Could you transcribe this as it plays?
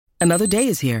Another day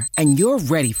is here, and you're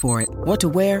ready for it. What to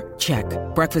wear? Check.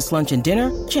 Breakfast, lunch, and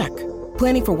dinner? Check.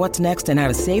 Planning for what's next and how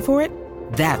to save for it?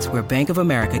 That's where Bank of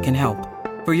America can help.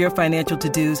 For your financial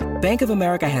to-dos, Bank of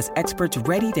America has experts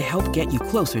ready to help get you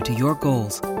closer to your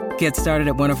goals. Get started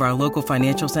at one of our local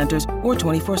financial centers or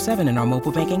 24/7 in our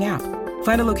mobile banking app.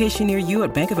 Find a location near you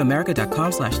at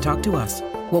bankofamerica.com/talktous.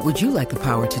 What would you like the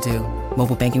power to do?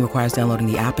 Mobile banking requires downloading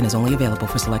the app and is only available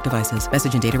for select devices.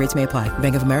 Message and data rates may apply.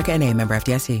 Bank of America N.A., member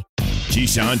FDIC.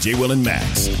 Keyshawn, J. Will, and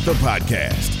Max, the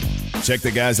podcast. Check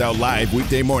the guys out live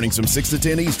weekday mornings from 6 to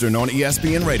 10 Eastern on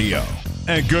ESPN Radio.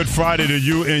 And good Friday to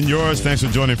you and yours. Thanks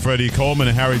for joining Freddie Coleman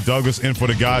and Harry Douglas in for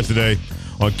the guys today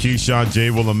on Keyshawn,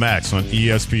 J. Will, and Max on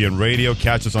ESPN Radio.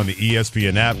 Catch us on the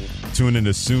ESPN app. Tune in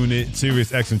to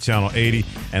Sirius XM Channel 80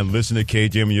 and listen to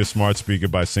KJM on your smart speaker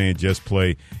by saying just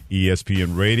play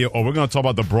ESPN Radio. Oh, we're going to talk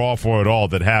about the brawl for it all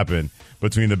that happened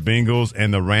between the Bengals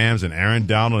and the Rams and Aaron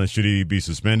Donald, and should he be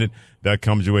suspended? That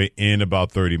comes your way in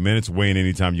about 30 minutes. Weigh in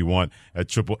anytime you want at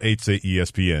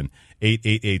 888-SAY-ESPN,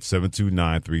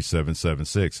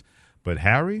 888-729-3776. But,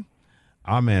 Harry,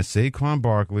 our man Saquon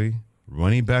Barkley,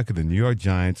 running back of the New York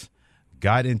Giants,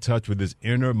 got in touch with his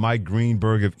inner Mike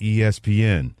Greenberg of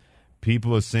ESPN.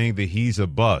 People are saying that he's a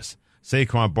bust.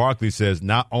 Saquon Barkley says,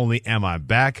 not only am I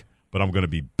back, but I'm going to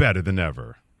be better than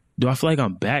ever. Do I feel like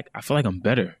I'm back? I feel like I'm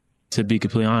better, to be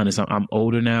completely honest. I'm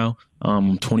older now.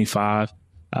 I'm 25.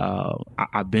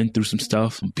 I've been through some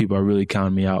stuff. People are really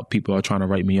counting me out. People are trying to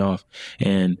write me off.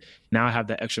 And now I have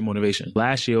that extra motivation.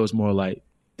 Last year it was more like,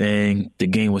 dang, the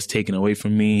game was taken away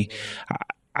from me.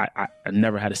 I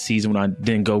never had a season when I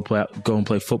didn't go and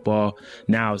play football.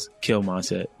 Now it's kill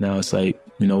mindset. Now it's like,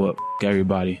 you know what,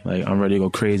 everybody. Like, I'm ready to go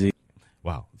crazy.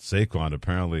 Wow, Saquon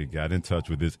apparently got in touch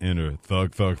with his inner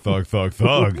thug.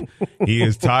 He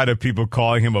is tired of people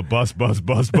calling him a bust.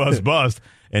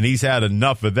 And he's had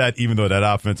enough of that, even though that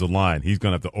offensive line, he's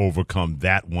going to have to overcome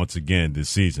that once again this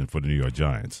season for the New York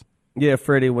Giants. Yeah,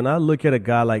 Freddie, when I look at a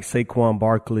guy like Saquon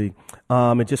Barkley,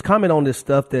 and just comment on this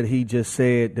stuff that he just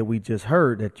said that we just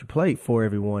heard that you played for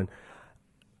everyone,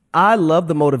 I love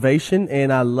the motivation,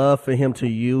 and I love for him to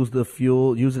use it as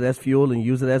fuel and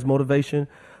use it as motivation.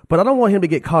 But I don't want him to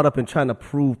get caught up in trying to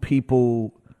prove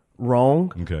people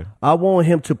wrong. Okay. I want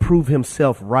him to prove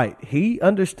himself right. He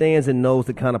understands and knows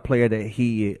the kind of player that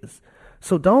he is.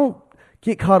 So don't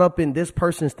get caught up in this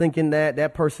person's thinking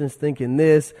that person's thinking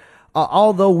this.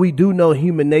 Although we do know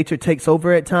human nature takes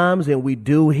over at times and we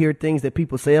do hear things that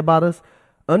people say about us,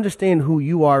 understand who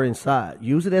you are inside.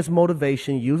 Use it as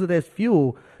motivation. Use it as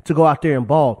fuel to go out there and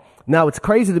ball. Now, it's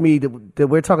crazy to me that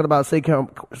we're talking about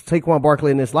Saquon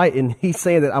Barkley in this light, and he's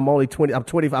saying that I'm only 20. I'm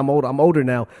 20. I'm older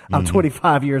now. I'm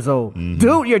 25 years old. Mm-hmm.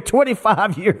 Dude, you're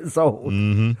 25 years old.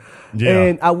 Mm-hmm.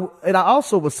 Yeah. And I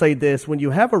also will say this: when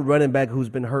you have a running back who's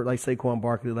been hurt like Saquon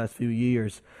Barkley the last few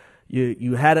years,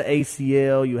 you had an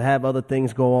ACL, you have other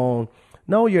things go on.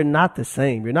 No, you're not the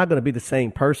same. You're not going to be the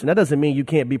same person. That doesn't mean you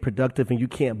can't be productive and you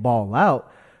can't ball out.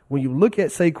 When you look at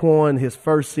Saquon, his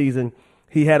first season,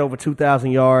 he had over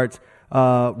 2,000 yards,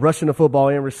 rushing the football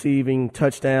and receiving,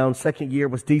 touchdown. Second year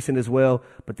was decent as well.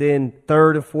 But then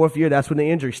third and fourth year, that's when the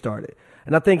injury started.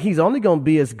 And I think he's only going to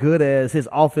be as good as his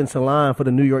offensive line for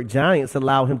the New York Giants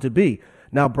allow him to be.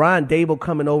 Now, Brian Daboll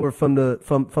coming over from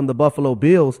the Buffalo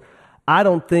Bills, I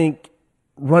don't think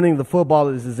running the football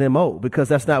is his MO because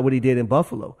that's not what he did in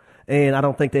Buffalo. And I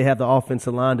don't think they have the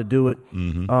offensive line to do it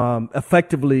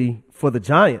effectively for the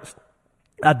Giants.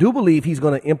 I do believe he's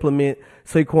going to implement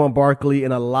Saquon Barkley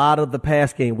in a lot of the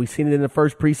pass game. We've seen it in the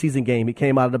first preseason game. He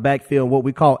came out of the backfield, what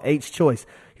we call H choice.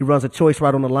 He runs a choice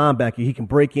right on the linebacker. He can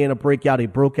break in or break out. He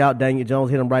broke out. Daniel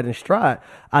Jones hit him right in stride.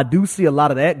 I do see a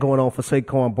lot of that going on for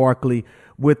Saquon Barkley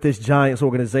with this Giants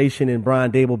organization and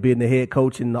Brian Daboll being the head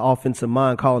coach and the offensive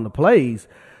mind calling the plays.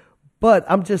 But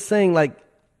I'm just saying, like,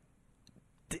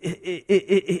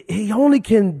 he only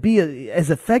can be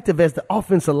as effective as the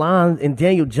offensive line and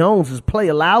Daniel Jones' play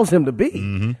allows him to be.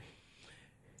 Mm-hmm.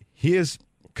 His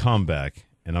comeback,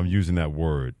 and I'm using that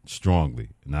word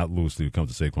strongly, not loosely, when it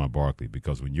comes to Saquon Barkley,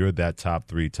 because when you're that top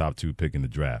 3, top 2 pick in the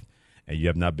draft, and you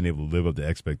have not been able to live up to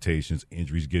expectations,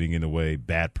 injuries getting in the way,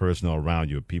 bad personnel around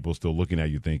you, people still looking at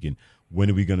you thinking, when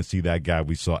are we going to see that guy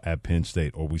we saw at Penn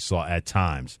State or we saw at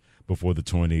times before the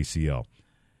torn ACL?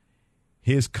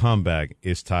 His comeback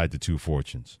is tied to two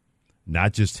fortunes,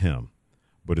 not just him,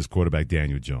 but his quarterback,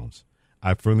 Daniel Jones.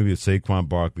 I firmly believe Saquon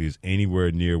Barkley is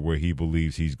anywhere near where he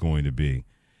believes he's going to be.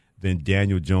 Then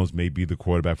Daniel Jones may be the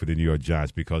quarterback for the New York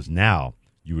Giants because now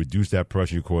you reduce that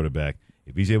pressure on your quarterback.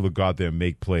 If he's able to go out there and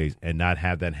make plays and not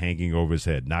have that hanging over his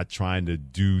head, not trying to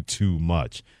do too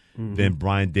much, then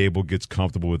Brian Daboll gets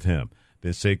comfortable with him.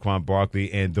 then Saquon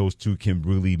Barkley, and those two can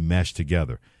really mesh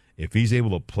together. If he's able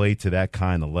to play to that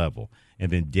kind of level,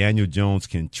 and then Daniel Jones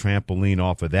can trampoline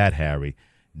off of that, Harry,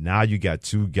 now you got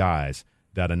two guys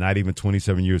that are not even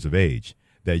 27 years of age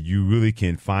that you really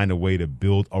can find a way to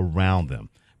build around them,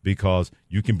 because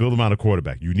you can build around a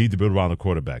quarterback. You need to build around a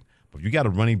quarterback. But if you got a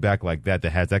running back like that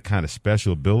has that kind of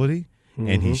special ability,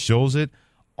 and he shows it,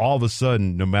 all of a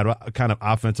sudden, no matter what kind of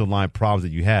offensive line problems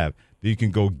that you have, you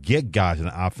can go get guys in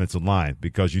the offensive line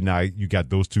because you got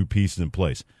those two pieces in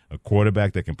place. A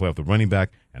quarterback that can play off the running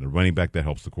back and a running back that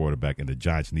helps the quarterback, and the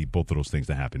Giants need both of those things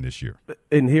to happen this year.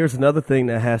 And here's another thing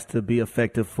that has to be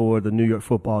effective for the New York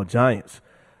Football Giants.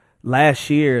 Last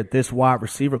year, this wide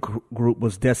receiver group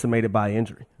was decimated by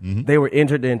injury. They were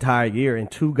injured the entire year,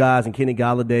 and two guys, in Kenny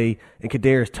Golladay and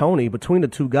Kadarius Toney, between the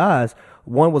two guys,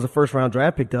 one was a first-round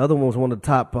draft pick. The other one was one of the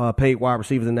top paid wide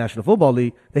receivers in the National Football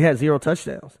League. They had 0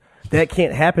 touchdowns. That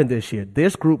can't happen this year.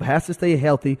 This group has to stay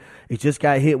healthy. It just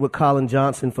got hit with Colin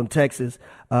Johnson from Texas.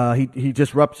 He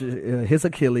just ruptured his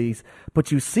Achilles.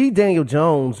 But you see Daniel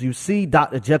Jones, you see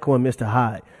Dr. Jekyll and Mr.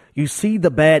 Hyde. You see the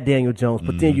bad Daniel Jones,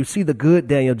 but then you see the good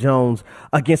Daniel Jones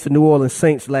against the New Orleans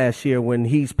Saints last year when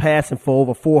he's passing for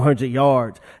over 400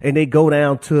 yards, and they go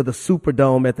down to the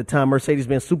Superdome at the time,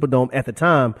 Mercedes-Benz Superdome at the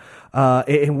time,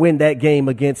 and win that game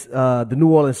against the New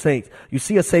Orleans Saints. You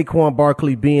see a Saquon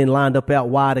Barkley being lined up out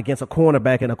wide against a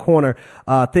cornerback in a corner,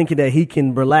 thinking that he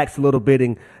can relax a little bit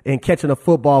and catching a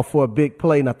football for a big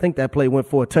play, and I think that play went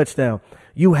for a touchdown.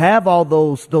 You have all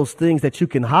those things that you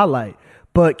can highlight.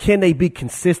 But can they be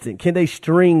consistent? Can they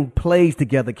string plays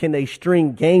together? Can they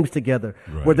string games together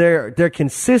where they're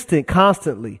consistent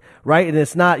constantly, right? And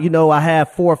it's not, I have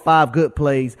 4 or 5 good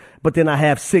plays, but then I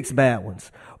have 6 bad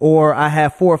ones. Or I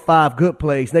have 4 or 5 good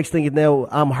plays. Next thing you know,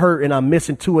 I'm hurt and I'm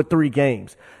missing 2 or 3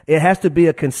 games. It has to be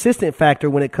a consistent factor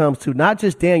when it comes to not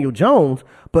just Daniel Jones,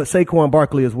 but Saquon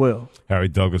Barkley as well. Harry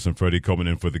Douglas and Freddie coming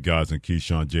in for the guys, and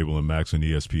Keyshawn, J-Will, and Max on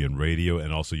ESPN Radio,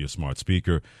 and also your smart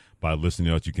speaker. By listening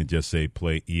to us, you can just say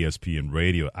play ESPN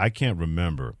Radio. I can't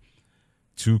remember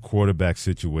 2 quarterback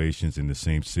situations in the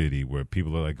same city where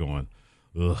people are like going,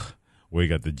 ugh, where you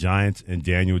got the Giants and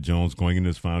Daniel Jones going into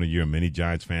his final year, and many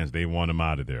Giants fans, they want him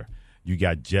out of there. You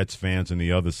got Jets fans on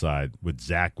the other side with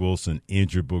Zach Wilson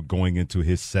injured but going into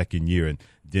his second year, and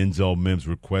Denzel Mims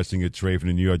requesting a trade from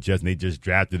the New York Jets, and they just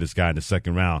drafted this guy in the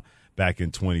second round back in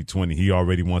 2020. He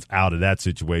already wants out of that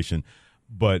situation.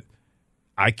 But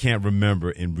I can't remember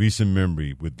in recent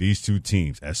memory with these two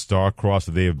teams, as star-crossed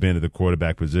as they have been at the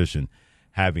quarterback position,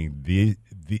 having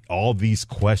all these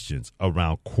questions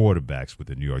around quarterbacks with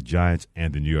the New York Giants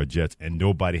and the New York Jets, and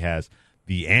nobody has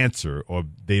the answer, or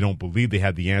they don't believe they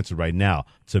have the answer right now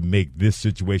to make this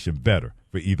situation better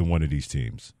for either one of these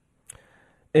teams.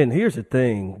 And here's the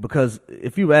thing, because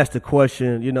if you ask the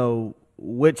question,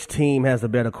 which team has a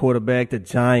better quarterback, the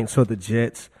Giants or the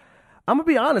Jets, I'm going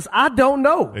to be honest, I don't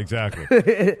know. Exactly.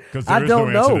 Because there is no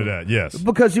answer to that, yes.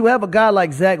 Because you have a guy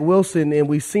like Zach Wilson, and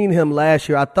we've seen him last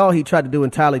year. I thought he tried to do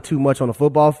entirely too much on the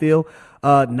football field.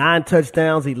 9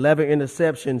 touchdowns, 11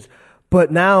 interceptions.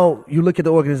 But now you look at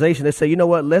the organization, they say, you know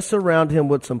what, let's surround him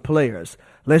with some players.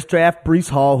 Let's draft Breece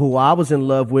Hall, who I was in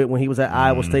love with when he was at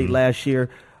Iowa State last year,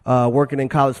 working in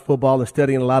college football and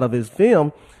studying a lot of his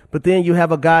film. But then you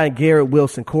have a guy in Garrett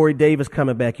Wilson, Corey Davis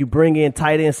coming back. You bring in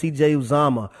tight end C.J.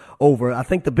 Uzomah over. I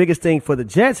think the biggest thing for the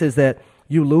Jets is that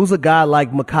you lose a guy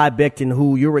like Mekhi Becton,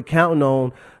 who you were counting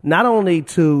on not only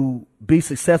to be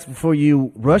successful for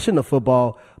you rushing the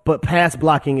football, but pass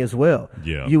blocking as well.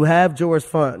 Yeah. You have George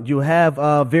Font. You have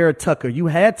Vera Tucker. You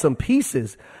had some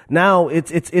pieces. Now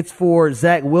it's for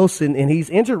Zach Wilson, and he's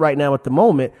injured right now at the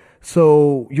moment.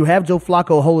 So you have Joe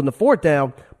Flacco holding the fort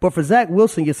down. But for Zach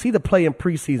Wilson, you see the play in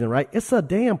preseason, right? It's a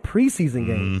damn preseason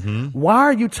game. Why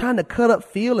are you trying to cut up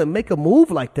field and make a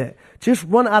move like that? Just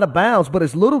run out of bounds. But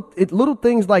it's little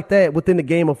things like that within the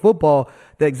game of football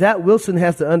that Zach Wilson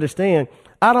has to understand.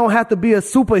 I don't have to be a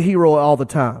superhero all the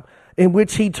time, in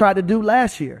which he tried to do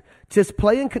last year. Just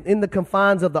playing in the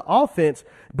confines of the offense.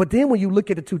 But then when you look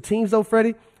at the two teams, though,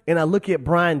 Freddie, and I look at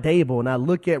Brian Daboll and I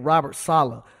look at Robert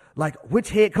Saleh, like,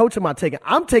 which head coach am I taking?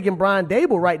 I'm taking Brian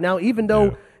Daboll right now, even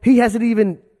though he hasn't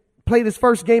even played his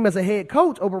first game as a head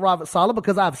coach over Robert Saleh,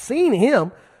 because I've seen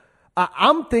him.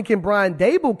 I'm thinking Brian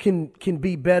Daboll can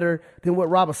be better than what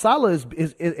Robert Saleh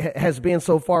has been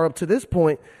so far up to this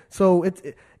point. So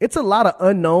it's a lot of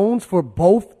unknowns for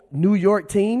both New York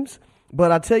teams.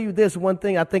 But I tell you this, one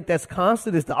thing I think that's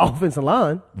constant is the offensive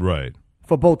line. Right.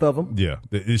 For both of them. Yeah,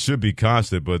 it should be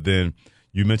constant. But then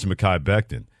you mentioned Mekhi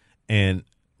Becton. And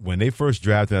when they first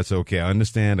drafted, I said, okay, I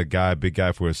understand a big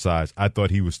guy for his size. I thought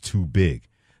he was too big,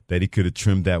 that he could have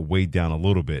trimmed that weight down a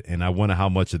little bit. And I wonder how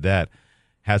much of that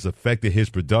has affected his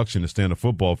production to stay on the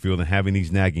football field and having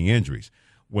these nagging injuries.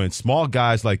 When small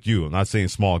guys like you, I'm not saying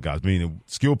small guys, meaning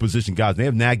skill position guys, they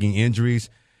have nagging injuries,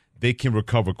 they can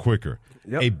recover quicker.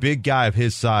 Yep. A big guy of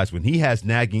his size, when he has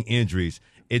nagging injuries,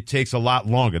 it takes a lot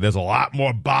longer. There's a lot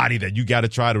more body that you got to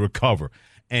try to recover.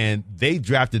 And they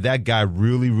drafted that guy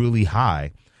really, really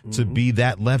high to be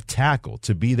that left tackle,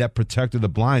 to be that protector of the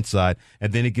blind side.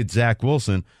 And then it gets Zach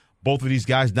Wilson. Both of these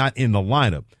guys not in the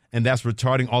lineup. And that's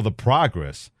retarding all the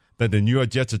progress that the New York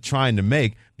Jets are trying to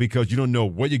make because you don't know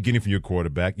what you're getting from your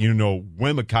quarterback. You don't know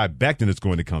when Mekhi Becton is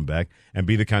going to come back and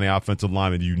be the kind of offensive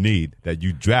lineman you need that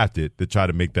you drafted to try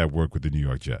to make that work with the New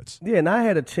York Jets. Yeah, and I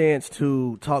had a chance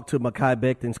to talk to Mekhi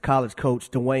Becton's college coach,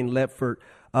 Dwayne Ledford,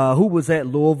 who was at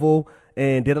Louisville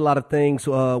and did a lot of things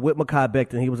with Mekhi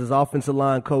Becton. He was his offensive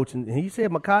line coach, and he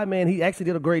said, Mekhi, man, he actually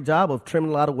did a great job of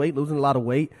trimming a lot of weight, losing a lot of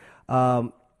weight.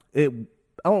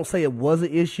 I won't say it was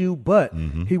an issue, but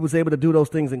he was able to do those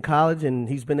things in college, and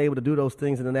he's been able to do those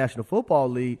things in the National Football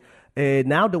League. And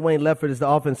now Dwayne Ledford is the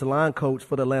offensive line coach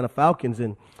for the Atlanta Falcons,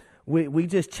 and we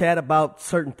just chat about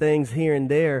certain things here and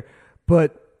there.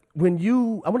 But I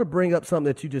want to bring up something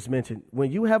that you just mentioned.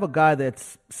 When you have a guy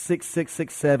that's 6'6",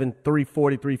 6'7",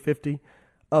 340, 350,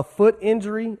 a foot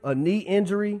injury, a knee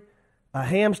injury, a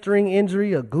hamstring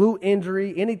injury, a glute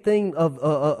injury, anything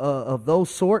of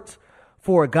those sorts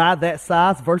for a guy that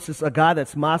size versus a guy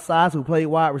that's my size who played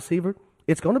wide receiver,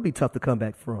 it's going to be tough to come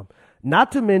back from.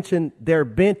 Not to mention they're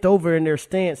bent over in their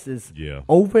stances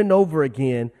over and over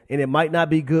again, and it might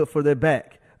not be good for their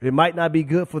back. It might not be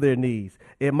good for their knees.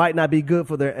 It might not be good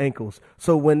for their ankles.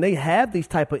 So when they have these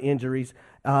type of injuries,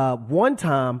 one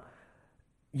time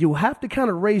you have to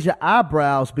kind of raise your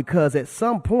eyebrows because at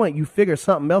some point you figure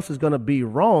something else is going to be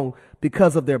wrong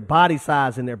because of their body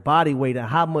size and their body weight and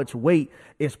how much weight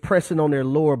is pressing on their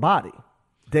lower body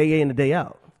day in and day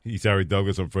out. He's Harry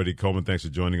Douglas. I'm Freddie Coleman. Thanks for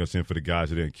joining us in for the guys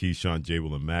today on Keyshawn, J.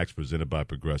 Will, and Max, presented by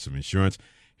Progressive Insurance.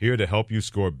 Here to help you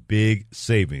score big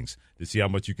savings. To see how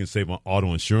much you can save on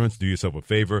auto insurance, do yourself a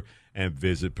favor and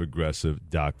visit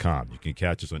Progressive.com. You can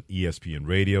catch us on ESPN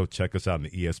Radio. Check us out on the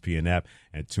ESPN app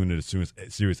and tune in to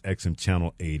Sirius XM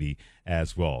Channel 80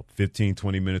 as well. 15,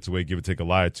 20 minutes away, give or take a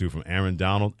lie or two from Aaron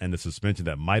Donald and the suspension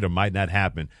that might or might not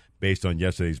happen based on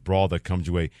yesterday's brawl that comes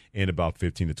your way in about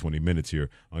 15 to 20 minutes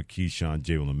here on Keyshawn,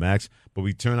 J. Will, and Max. But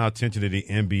we turn our attention to the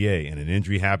NBA and an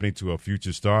injury happening to a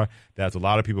future star. That's a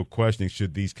lot of people questioning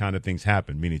should these kind of things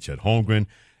happen, meaning Chet Holmgren,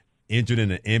 injured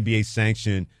in an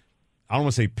NBA-sanctioned, I don't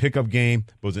want to say pickup game,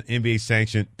 but it was an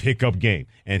NBA-sanctioned pickup game.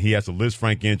 And he has a Liz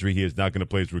Frank injury. He is not going to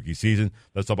play his rookie season.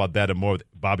 Let's talk about that and more with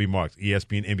Bobby Marks,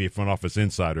 ESPN NBA front office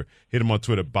insider. Hit him on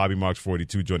Twitter,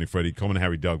 BobbyMarks42, joining Freddie Coleman and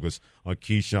Harry Douglas on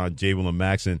Keyshawn, J. Will, and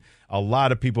Max. And a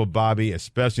lot of people, Bobby,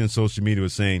 especially on social media, were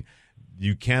saying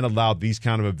you can't allow these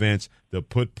kind of events to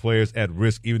put players at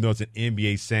risk, even though it's an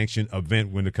NBA-sanctioned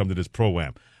event when it comes to this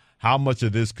Pro-Am. How much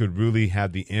of this could really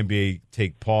have the NBA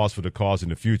take pause for the cause in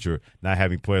the future, not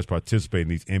having players participate in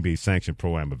these NBA-sanctioned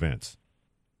Pro-Am events?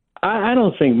 I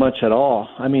don't think much at all.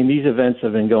 I mean, these events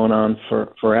have been going on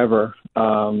for forever.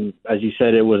 As you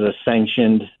said, it was a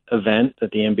sanctioned event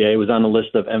that the NBA was on the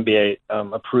list of NBA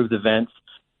approved events.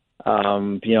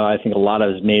 I think a lot of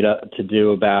it is made up to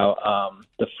do about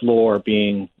the floor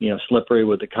being, slippery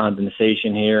with the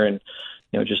condensation here, and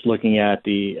just looking at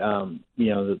the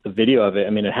video of it. I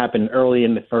mean, it happened early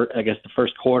in the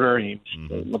first quarter.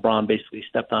 LeBron basically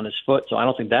stepped on his foot, so I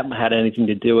don't think that had anything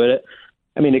to do with it.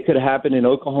 I mean, it could have happened in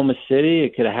Oklahoma City.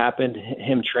 It could have happened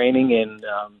him training in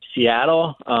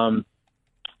Seattle.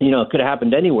 It could have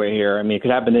happened anywhere here. I mean, it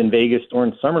could have happened in Vegas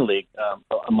during Summer League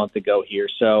a month ago here.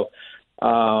 So,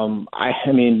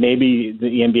 maybe the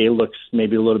NBA looks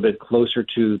maybe a little bit closer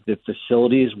to the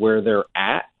facilities where they're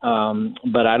at.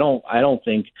 But I don't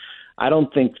think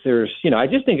there's, I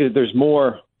just think that there's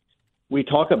more. We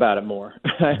talk about it more.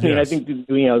 I think, that's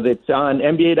on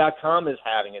NBA.com is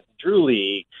having it. Drew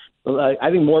League. I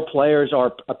think more players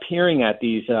are appearing at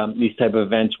these type of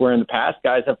events where in the past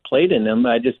guys have played in them.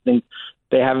 I just think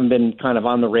they haven't been kind of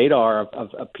on the radar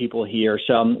of people here.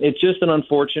 So it's just an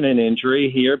unfortunate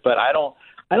injury here, but I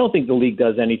don't think the league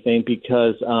does anything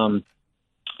because,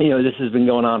 this has been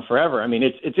going on forever. I mean,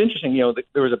 it's interesting.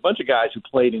 There was a bunch of guys who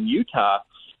played in Utah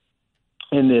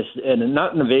in this, and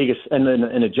not in the Vegas and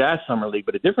in a Jazz summer league,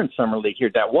 but a different summer league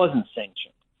here that wasn't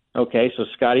sanctioned. Okay. So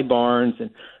Scotty Barnes and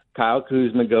Kyle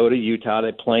Kuzma go to Utah.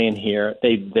 They play in here.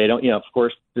 They don't, of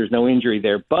course there's no injury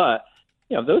there, but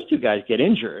if those two guys get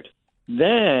injured,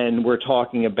 then we're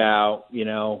talking about,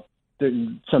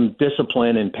 some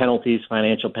discipline and penalties,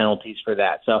 financial penalties for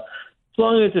that. So as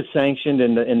long as it's sanctioned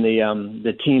and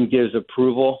the team gives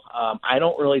approval, I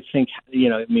don't really think,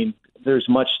 there's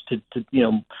much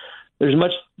there's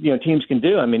much teams can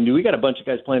do. I mean, we got a bunch of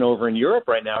guys playing over in Europe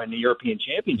right now in the European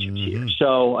Championships here.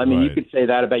 So, I mean, you could say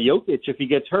that about Jokic if he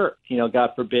gets hurt,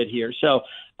 God forbid here. So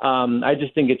I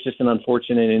just think it's just an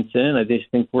unfortunate incident. I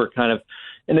just think we're kind of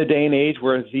in a day and age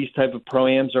where these type of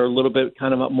pro-ams are a little bit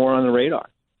kind of more on the radar.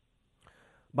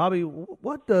 Bobby,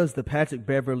 what does the Patrick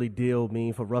Beverley deal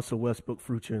mean for Russell Westbrook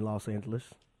future in Los Angeles?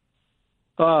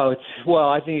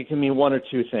 I think it can mean one or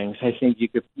two things. I think you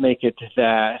could make it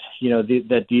that,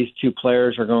 that these two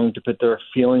players are going to put their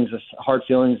hard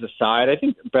feelings aside. I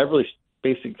think Beverly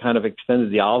basically kind of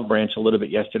extended the olive branch a little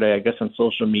bit yesterday, I guess, on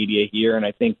social media here. And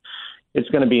I think it's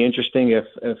going to be interesting if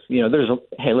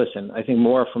I think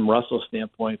more from Russell's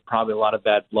standpoint, probably a lot of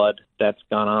bad blood that's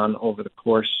gone on over the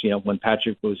course, when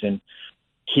Patrick was in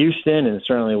Houston and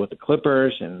certainly with the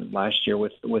Clippers and last year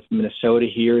with Minnesota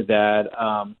here that,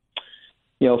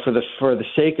 for the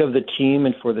sake of the team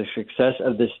and for the success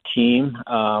of this team,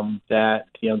 that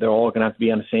they're all going to have to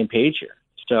be on the same page here.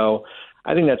 So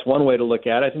I think that's one way to look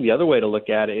at it. I think the other way to look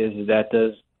at it is that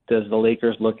does the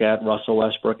Lakers look at Russell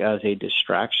Westbrook as a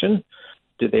distraction?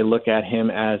 Do they look at him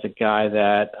as a guy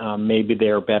that maybe they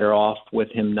are better off with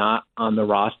him not on the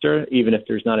roster, even if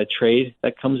there's not a trade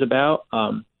that comes about?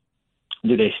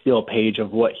 Do they steal a page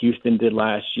of what Houston did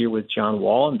last year with John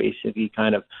Wall and basically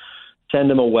kind of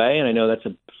send him away? And I know that's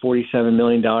a $47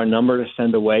 million number to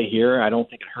send away here. I don't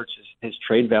think it hurts his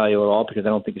trade value at all because I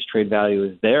don't think his trade value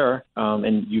is there.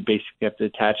 And you basically have to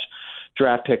attach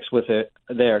draft picks with it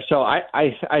there. So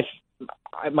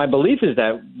my belief is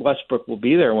that Westbrook will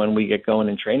be there when we get going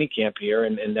in training camp here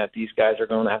and that these guys are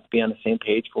going to have to be on the same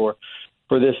page for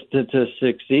this to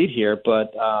succeed here.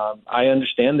 But I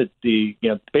understand that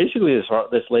basically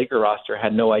this Laker roster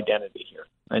had no identity here.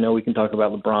 I know we can talk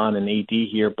about LeBron and AD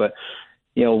here, but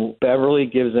Beverly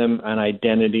gives them an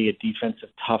identity, a defensive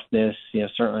toughness,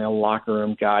 certainly a locker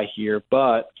room guy here.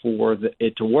 But for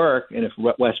it to work, and if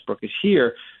Westbrook is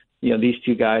here, these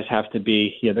two guys have to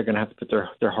be, they're going to have to put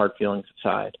their hard feelings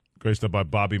aside. Great stuff by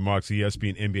Bobby Marks,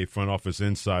 ESPN NBA front office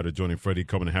insider, joining Freddie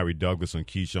Coleman and Harry Douglas on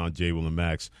Keyshawn, J. Will, and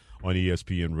Max on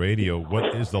ESPN Radio.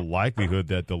 What is the likelihood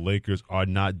that the Lakers are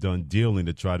not done dealing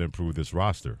to try to improve this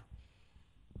roster?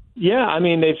 Yeah, I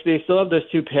mean, they still have those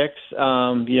two picks,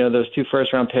 those two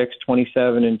first-round picks,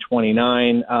 27 and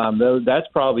 29. That's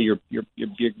probably your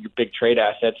big trade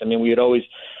assets. I mean, we had always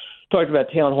talked about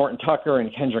Talen Horton-Tucker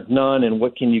and Kendrick Nunn and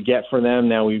what can you get for them.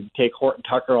 Now we take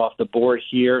Horton-Tucker off the board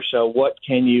here. So what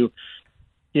can you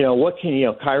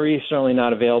Kyrie is certainly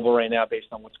not available right now based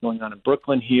on what's going on in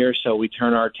Brooklyn here. So we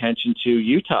turn our attention to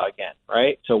Utah again,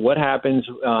 right? So what happens,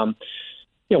 we'll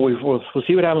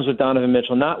see what happens with Donovan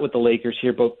Mitchell, not with the Lakers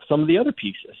here, but some of the other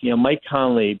pieces. Mike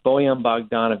Conley, Bojan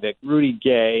Bogdanovic, Rudy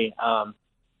Gay.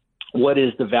 What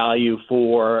is the value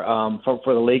for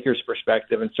the Lakers'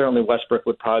 perspective? And certainly Westbrook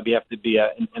would probably have to be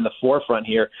in the forefront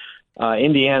here.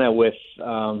 Indiana with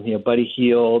Buddy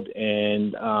Hield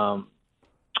and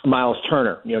Miles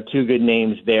Turner, two good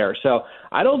names there. So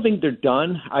I don't think they're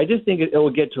done. I just think it will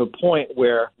get to a point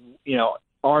where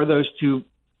are those two?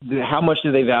 How much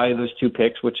do they value those two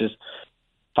picks, which is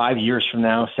 5 years from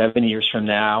now, 7 years from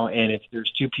now? And if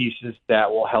there's two pieces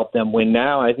that will help them win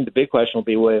now, I think the big question will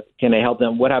be, can they help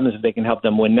them? What happens if they can help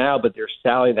them win now, but there's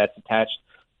salary that's attached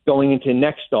going into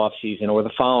next offseason or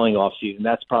the following offseason?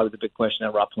 That's probably the big question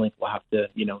that Rob Pelinka will have to,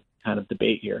 kind of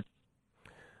debate here.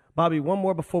 Bobby, one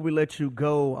more before we let you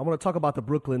go. I want to talk about the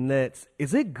Brooklyn Nets.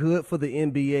 Is it good for the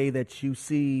NBA that you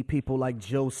see people like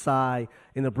Joe Tsai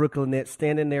in the Brooklyn Nets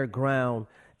standing their ground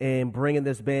and bringing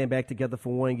this band back together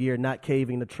for 1 year, not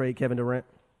caving to trade Kevin Durant?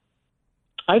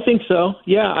 I think so.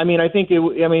 Yeah, I mean,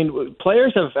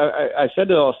 players have. I said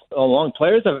it all along.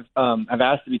 Players have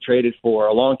asked to be traded for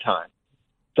a long time,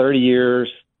 30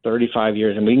 years, 35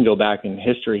 years, and we can go back in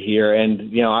history here. And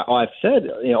I've said,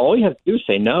 all you have to do is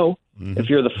say no. If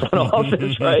you're the front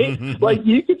office, right? Like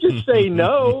you could just say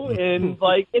no, and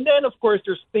then of course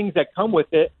there's things that come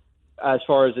with it. As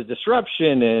far as a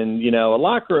disruption and, a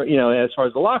locker, as far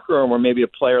as the locker room, or maybe a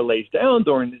player lays down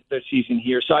during the season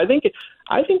here. So I think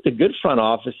the good front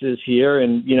offices here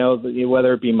and,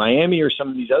 whether it be Miami or some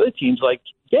of these other teams,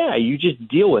 you just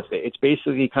deal with it. It's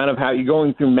basically kind of how you're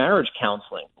going through marriage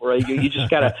counseling, where you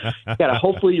just gotta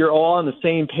hopefully you're all on the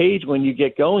same page when you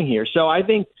get going here. So I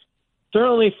think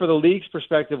certainly for the league's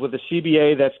perspective with the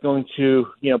CBA that's going to,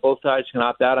 both sides can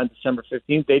opt out on December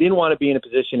 15th. They didn't want to be in a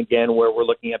position again where we're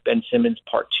looking at Ben Simmons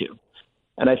Part 2.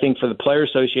 And I think for the Player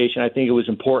Association, I think it was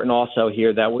important also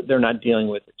here that they're not dealing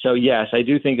with it. So, yes, I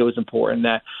do think it was important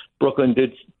that Brooklyn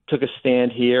took a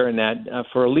stand here and that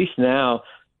for at least now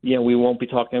we won't be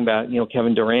talking about,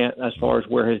 Kevin Durant as far as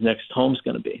where his next home's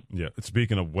going to be. Yeah.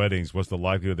 Speaking of weddings, what's the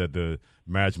likelihood that the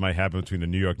marriage might happen between the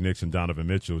New York Knicks and Donovan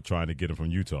Mitchell trying to get him from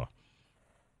Utah?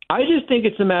 I just think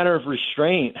it's a matter of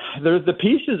restraint. The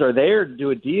pieces are there to do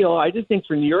a deal. I just think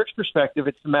from New York's perspective,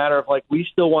 it's a matter of, we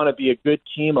still want to be a good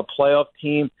team, a playoff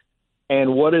team,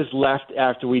 and what is left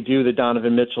after we do the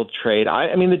Donovan Mitchell trade.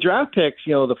 I mean, the draft picks,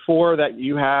 the 4 that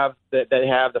you have, that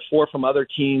have the 4 from other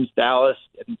teams, Dallas,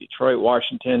 Detroit,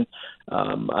 Washington.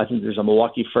 I think there's a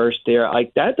Milwaukee first there.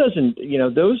 That doesn't,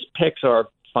 those picks are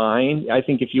fine. I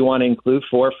think if you want to include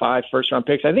 4 or 5 first-round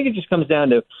picks, I think it just comes down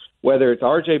to whether it's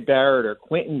R.J. Barrett or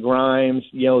Quentin Grimes,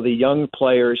 the young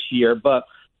players here. But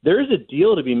there's a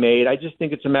deal to be made. I just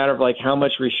think it's a matter of, how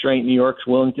much restraint New York's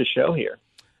willing to show here.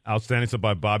 Outstanding stuff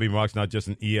by Bobby Marks, not just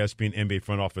an ESPN NBA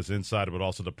front office insider, but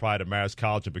also the pride of Marist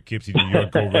College in Poughkeepsie, New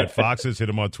York. Go Red Foxes. Hit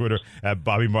him on Twitter at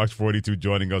BobbyMarks42,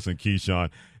 joining us in Keyshawn,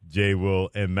 Jay,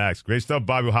 Will, and Max. Great stuff,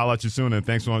 Bobby. We'll holler at you soon, and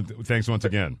thanks once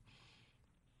again.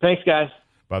 Thanks, guys.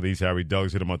 By these Harry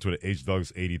Douglas. Hit him on Twitter,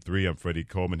 HDouglas83. I'm Freddie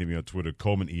Coleman. Hit me on Twitter,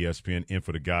 Coleman ESPN. In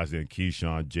for the guys there in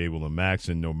Keyshawn, Jay, Will, and Max.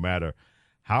 And no matter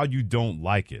how you don't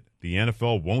like it, the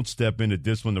NFL won't step in to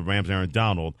discipline the Rams' Aaron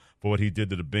Donald for what he did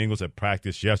to the Bengals at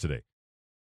practice yesterday.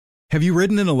 Have you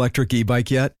ridden an electric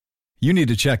e-bike yet? You need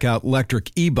to check out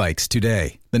Lectric E-Bikes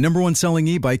today, the #1 selling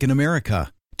e-bike in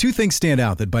America. 2 things stand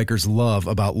out that bikers love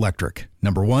about Lectric.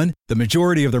 Number 1, the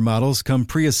majority of their models come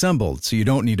pre-assembled, so you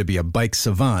don't need to be a bike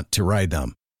savant to ride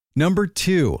them. Number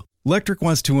 2, Lectric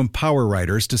wants to empower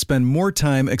riders to spend more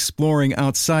time exploring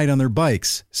outside on their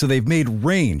bikes, so they've made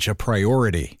range a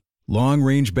priority.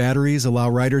 Long-range batteries allow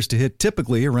riders to hit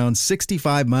typically around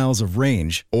 65 miles of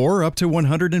range, or up to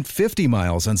 150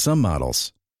 miles on some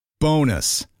models.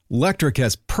 Bonus, Lectric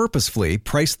has purposefully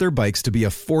priced their bikes to be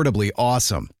affordably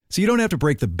awesome, so you don't have to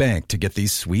break the bank to get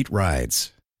these sweet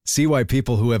rides. See why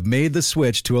people who have made the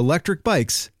switch to electric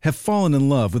bikes have fallen in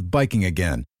love with biking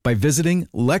again by visiting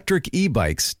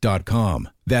lectricebikes.com.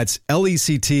 That's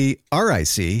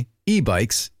LECTRIC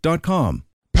ebikes.com.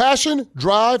 Passion,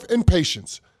 drive, and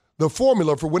patience. The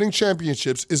formula for winning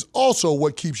championships is also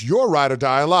what keeps your ride or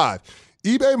die alive.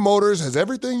 eBay Motors has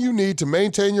everything you need to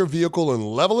maintain your vehicle and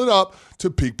level it up to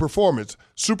peak performance.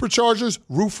 Superchargers,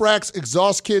 roof racks,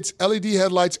 exhaust kits, LED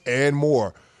headlights, and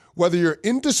more. Whether you're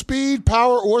into speed,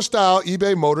 power, or style,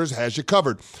 eBay Motors has you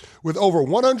covered. With over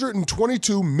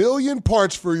 122 million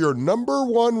parts for your number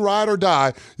one ride or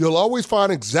die, you'll always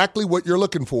find exactly what you're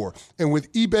looking for. And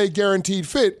with eBay Guaranteed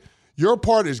Fit, your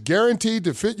part is guaranteed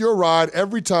to fit your ride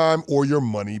every time or your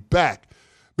money back.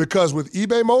 Because with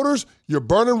eBay Motors, you're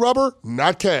burning rubber,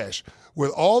 not cash.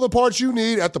 With all the parts you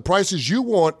need at the prices you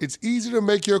want, it's easy to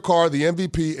make your car the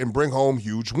MVP and bring home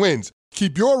huge wins.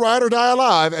 Keep your ride or die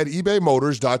alive at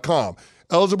ebaymotors.com.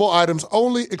 Eligible items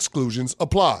only. Exclusions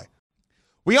apply.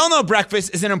 We all know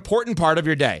breakfast is an important part of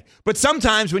your day, but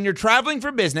sometimes when you're traveling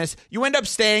for business, you end up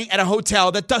staying at a hotel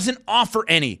that doesn't offer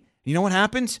any. You know what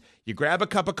happens? You grab a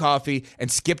cup of coffee and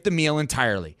skip the meal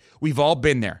entirely. We've all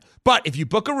been there. But if you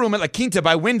book a room at La Quinta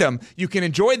by Wyndham, you can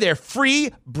enjoy their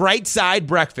free Bright Side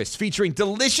breakfast featuring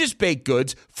delicious baked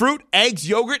goods, fruit, eggs,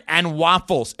 yogurt, and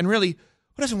waffles. And really,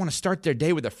 who doesn't want to start their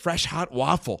day with a fresh, hot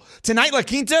waffle? Tonight, La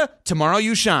Quinta, tomorrow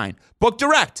you shine. Book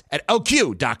direct at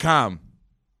LQ.com.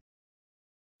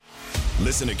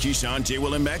 Listen to Keyshawn, J.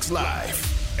 Will, and Max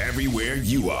live everywhere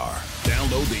you are.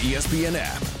 Download the ESPN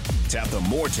app. Tap the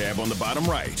More tab on the bottom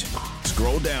right.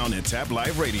 Scroll down and tap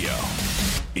Live Radio.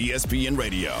 ESPN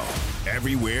Radio,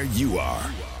 everywhere you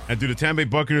are. And do the Tampa Bay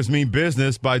Buccaneers mean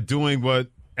business by doing what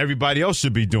everybody else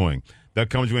should be doing? That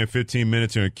comes you in 15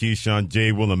 minutes here in Keyshawn,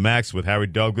 J. Will, and Max with Harry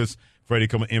Douglas. Freddie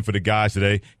coming in for the guys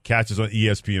today. Catch us on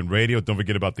ESPN Radio. Don't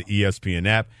forget about the ESPN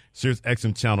app, Sirius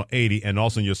XM Channel 80, and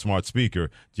also on your smart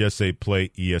speaker. Just say play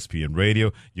ESPN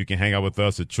Radio. You can hang out with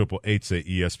us at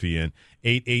 888-SAY-ESPN,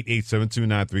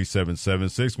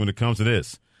 888-729-3776. When it comes to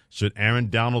this, should Aaron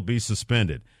Donald be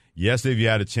suspended? Yesterday, if you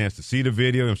had a chance to see the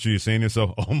video, I'm sure you're saying to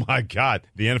yourself, oh, my God,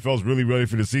 the NFL is really ready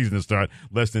for the season to start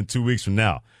less than 2 weeks from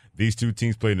now. These two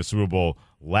teams played in the Super Bowl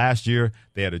last year.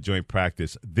 They had a joint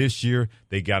practice this year.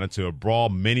 They got into a brawl,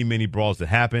 many brawls that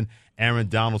happened. Aaron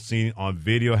Donald seen on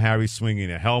video, Harry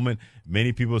swinging a helmet.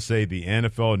 Many people say the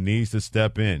NFL needs to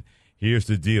step in. Here's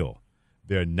the deal.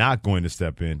 They're not going to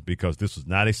step in because this was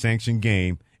not a sanctioned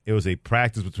game. It was a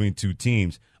practice between two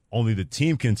teams. Only the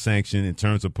team can sanction in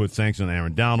terms of put sanction on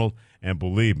Aaron Donald. And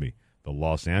believe me, the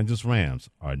Los Angeles Rams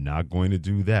are not going to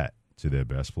do that to their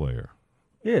best player.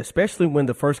 Yeah, especially when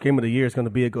the first game of the year is going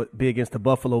to be against the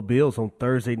Buffalo Bills on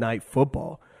Thursday Night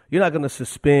Football. You're not going to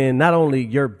suspend not only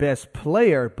your best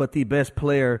player, but the best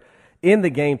player in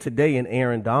the game today in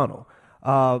Aaron Donald.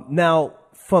 Now,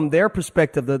 from their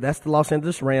perspective, that's the Los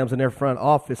Angeles Rams and their front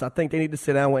office. I think they need to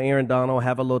sit down with Aaron Donald,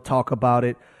 have a little talk about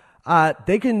it.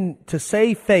 They can, to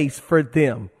save face for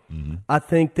them, I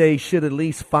think they should at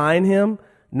least fine him.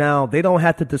 Now, they don't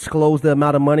have to disclose the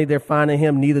amount of money they're fining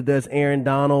him, neither does Aaron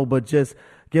Donald, but just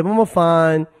give him a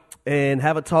fine and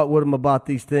have a talk with him about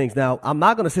these things. Now, I'm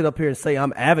not going to sit up here and say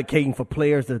I'm advocating for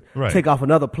players to take off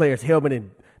another player's helmet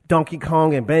and Donkey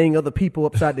Kong and bang other people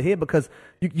upside the head, because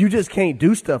you just can't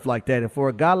do stuff like that. And for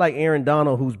a guy like Aaron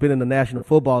Donald, who's been in the National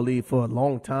Football League for a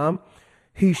long time,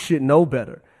 he should know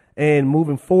better. And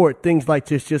moving forward, things like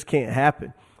this just can't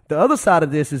happen. The other side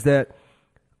of this is that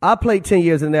I played 10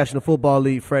 years in the National Football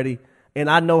League, Freddie, and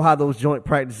I know how those joint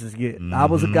practices get. I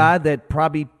was a guy that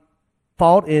probably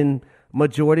fought in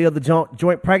majority of the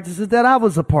joint practices that I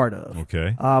was a part of.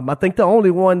 Okay. I think the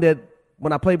only one that,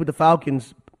 when I played with the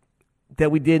Falcons, that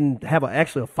we didn't have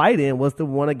actually a fight in was the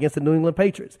one against the New England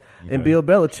Patriots and Bill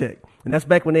Belichick. And that's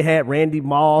back when they had Randy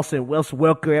Moss and Wes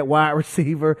Welker at wide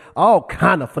receiver, all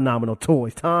kind of phenomenal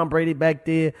toys. Tom Brady back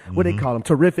there, what they call him,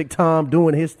 Terrific Tom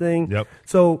doing his thing. Yep.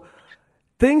 So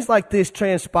things like this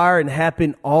transpire and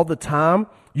happen all the time.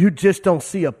 You just don't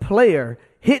see a player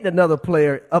hitting another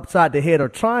player upside the head or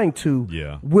trying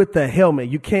to with the helmet.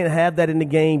 You can't have that in the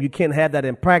game. You can't have that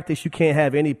in practice. You can't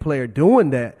have any player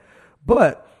doing that.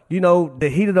 But you know, the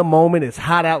heat of the moment, is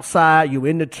hot outside. You're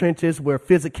in the trenches where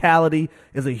physicality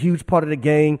is a huge part of the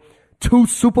game. 2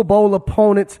 Super Bowl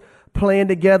opponents playing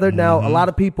together. Now, a lot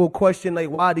of people question, like,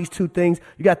 why these two things?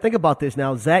 You got to think about this.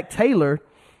 Now, Zach Taylor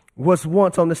was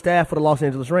once on the staff for the Los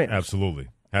Angeles Rams. Absolutely.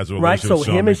 Has a right? relationship So with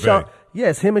Sean him and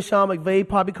McVay. Him and Sean McVay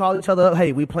probably called each other up.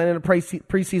 Hey, we playing in a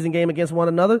preseason game against one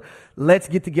another. Let's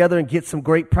get together and get some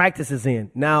great practices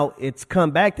in. Now, it's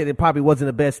come back that it probably wasn't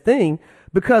the best thing,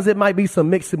 because it might be some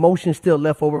mixed emotions still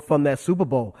left over from that Super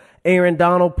Bowl. Aaron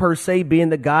Donald, per se, being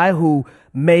the guy who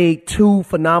made 2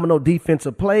 phenomenal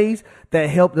defensive plays that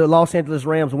helped the Los Angeles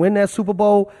Rams win that Super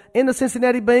Bowl. And the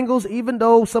Cincinnati Bengals, even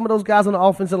though some of those guys on the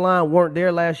offensive line weren't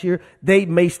there last year, they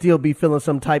might be feeling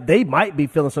some type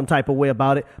of way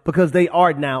about it, because they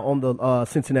are now on the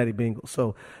Cincinnati Bengals.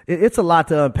 So it's a lot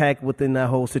to unpack within that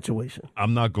whole situation.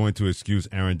 I'm not going to excuse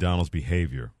Aaron Donald's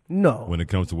behavior. No. When it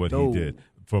comes to what he did.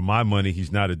 For my money,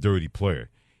 he's not a dirty player.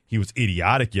 He was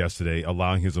idiotic yesterday,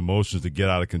 allowing his emotions to get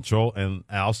out of control. And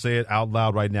I'll say it out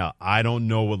loud right now. I don't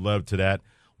know what led up to that.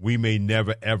 We may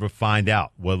never, ever find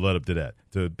out what led up to that.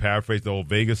 To paraphrase the old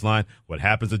Vegas line, what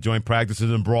happens at joint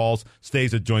practices and brawls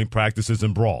stays at joint practices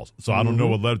and brawls. So I don't know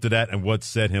what led up to that and what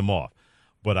set him off.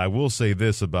 But I will say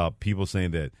this about people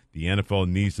saying that the NFL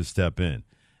needs to step in.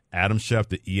 Adam Schefter,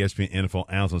 the ESPN NFL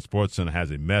analyst on SportsCenter,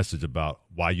 has a message about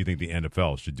why you think the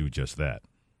NFL should do just that.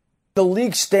 The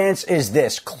league's stance is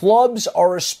this: clubs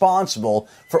are responsible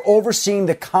for overseeing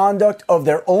the conduct of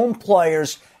their own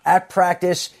players at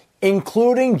practice,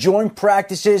 including joint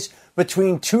practices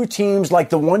between 2 teams like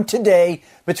the one today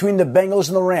between the Bengals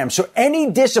and the Rams. So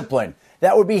any discipline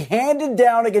that would be handed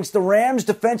down against the Rams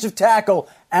defensive tackle,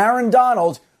 Aaron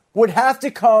Donald, would have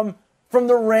to come from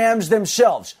the Rams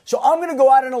themselves. So I'm going to go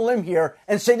out on a limb here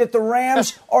and say that the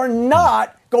Rams are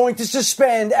not going to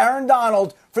suspend Aaron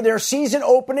Donald for their season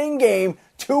opening game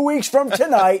 2 weeks from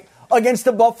tonight against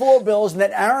the Buffalo Bills, and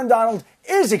that Aaron Donald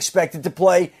is expected to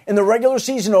play in the regular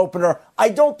season opener. I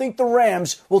don't think the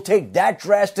Rams will take that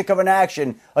drastic of an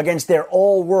action against their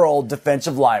all-world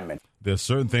defensive lineman. There's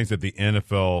certain things that the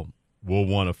NFL will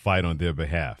want to fight on their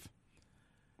behalf.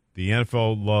 The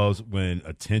NFL loves when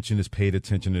attention is paid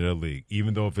attention to their league,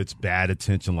 even though if it's bad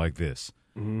attention like this.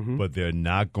 But they're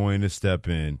not going to step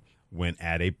in when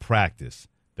at a practice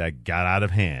that got out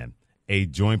of hand, a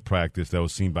joint practice that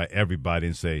was seen by everybody,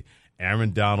 and say,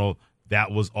 Aaron Donald,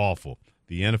 that was awful.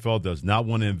 The NFL does not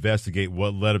want to investigate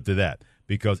what led up to that,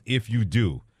 because if you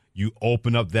do, you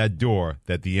open up that door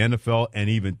that the NFL and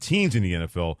even teams in the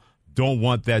NFL don't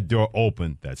want that door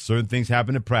open, that certain things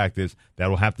happen in practice that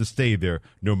will have to stay there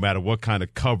no matter what kind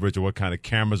of coverage or what kind of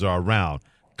cameras are around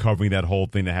covering that whole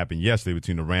thing that happened yesterday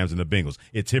between the Rams and the Bengals.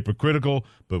 It's hypocritical,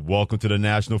 but welcome to the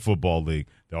National Football League.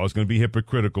 They're always going to be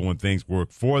hypocritical when things work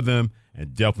for them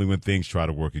and definitely when things try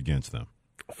to work against them.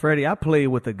 Freddie, I played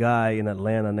with a guy in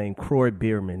Atlanta named Croy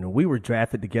Bierman, and we were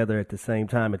drafted together at the same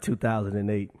time in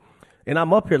 2008. And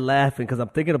I'm up here laughing because I'm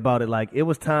thinking about it like it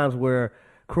was times where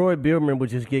Croy Bierman would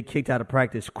just get kicked out of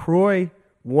practice. Croy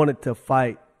wanted to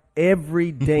fight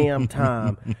every damn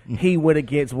time he went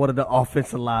against one of the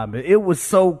offensive linemen. It was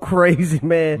so crazy,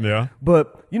 man. Yeah.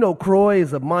 But, you know, Croy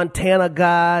is a Montana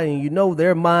guy, and you know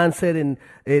their mindset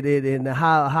and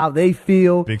how they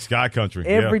feel. Big Sky Country.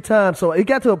 Every time. So it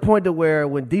got to a point to where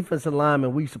when defensive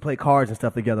linemen, we used to play cards and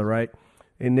stuff together, right?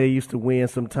 And they used to win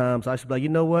sometimes. I should be like, you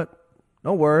know what?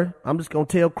 Don't worry. I'm just going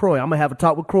to tell Croy. I'm going to have a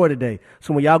talk with Croy today.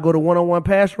 So when y'all go to one-on-one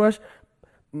pass rush,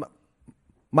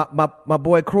 my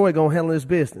boy Croy going to handle his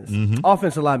business.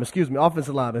 Offensive lineman.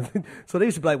 So they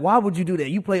used to be like, why would you do that?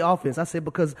 You play offense. I said,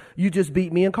 because you just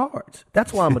beat me in cards.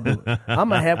 That's why I'm going to do it. I'm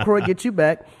going to have Croy get you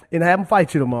back and have him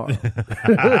fight you tomorrow.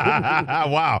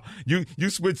 Wow. You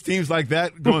switch teams like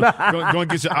that? Going to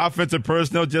get your offensive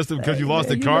personnel just because you lost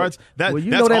the cards? That's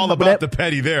all about the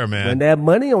petty there, man. When that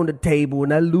money on the table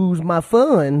and I lose my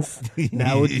funds,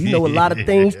 now you know a lot of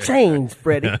things change,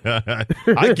 Freddie.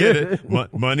 I get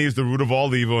it. Money is the root of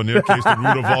all evil. In their case, the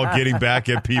root of all getting back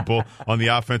at people on the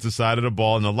offensive side of the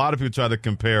ball. And a lot of people try to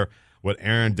compare what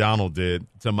Aaron Donald did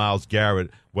to Myles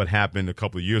Garrett, what happened a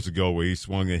couple of years ago where he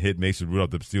swung and hit Mason Rudolph,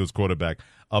 the Steelers quarterback,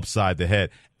 upside the head.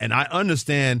 And I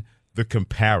understand the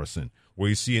comparison where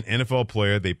you see an NFL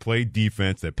player, they play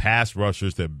defense, they're pass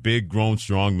rushers, they're big, grown,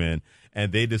 strong men,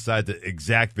 and they decide to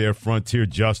exact their frontier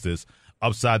justice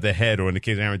upside the head, or in the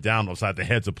case of Aaron Donald, upside the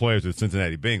heads of players with the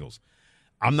Cincinnati Bengals.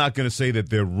 I'm not going to say that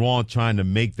they're wrong trying to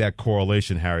make that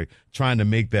correlation, Harry, trying to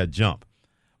make that jump.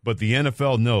 But the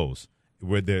NFL knows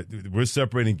we're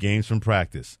separating games from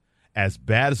practice. As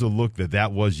bad as a look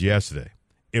that was yesterday,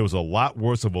 it was a lot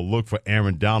worse of a look for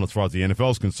Aaron Donald as far as the NFL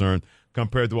is concerned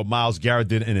compared to what Myles Garrett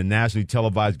did in a nationally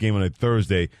televised game on a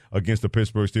Thursday against the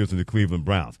Pittsburgh Steelers and the Cleveland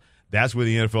Browns. That's where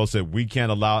the NFL said we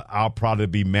can't allow our product to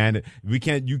be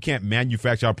you can't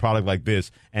manufacture our product like this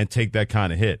and take that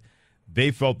kind of hit.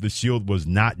 They felt the shield was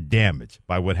not damaged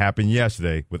by what happened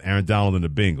yesterday with Aaron Donald and the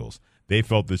Bengals. They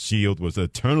felt the shield was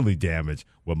eternally damaged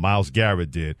what Myles Garrett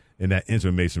did in that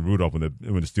incident with Mason Rudolph when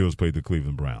the Steelers played the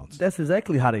Cleveland Browns. That's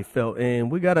exactly how they felt,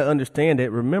 and we got to understand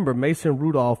that. Remember, Mason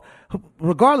Rudolph,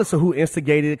 regardless of who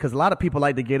instigated it, because a lot of people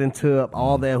like to get into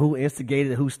all that, who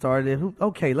instigated it, who started it.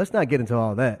 Okay, let's not get into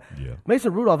all that. Yeah.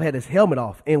 Mason Rudolph had his helmet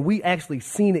off, and we actually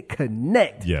seen it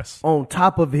connect on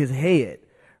top of his head.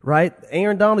 Right?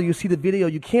 Aaron Donald, you see the video,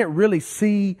 you can't really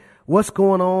see what's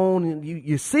going on.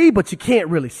 You see, but you can't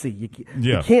really see. You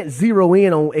can't zero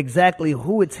in on exactly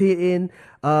who it's hitting.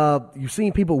 You've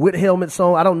seen people with helmets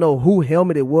on. I don't know who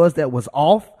helmet it was that was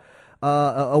off,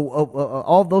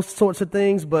 all those sorts of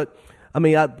things. But, I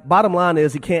mean, bottom line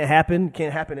is it can't happen. It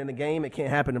can't happen in the game. It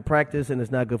can't happen in practice, and it's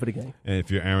not good for the game. And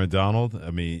if you're Aaron Donald, I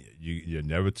mean, you're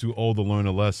never too old to learn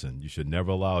a lesson. You should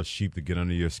never allow a sheep to get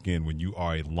under your skin when you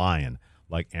are a lion.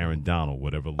 Like Aaron Donald,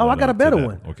 whatever. Oh, I got a better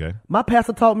one. Okay. My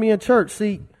pastor taught me in church.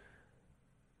 See,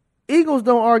 eagles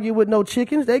don't argue with no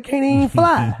chickens. They can't even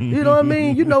fly. You know what I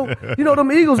mean? You know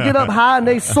them eagles get up high and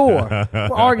they soar.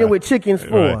 We're arguing with chickens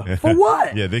for right. For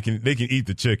what? Yeah, they can eat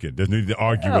the chicken. There's no need to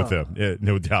argue with them. Yeah,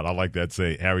 no doubt. I like that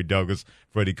saying. Harry Douglas,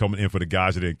 Freddie coming in for the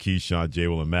guys that are in Keyshawn, J.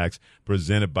 Will, and Max,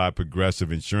 presented by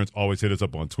Progressive Insurance. Always hit us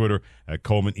up on Twitter at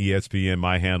Coleman ESPN.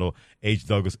 My handle,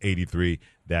 HDouglas83.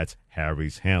 That's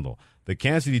Harry's handle. The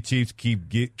Kansas City Chiefs keep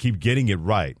getting it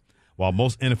right, while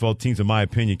most NFL teams, in my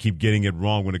opinion, keep getting it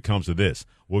wrong when it comes to this.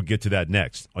 We'll get to that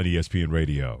next on ESPN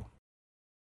Radio.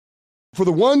 For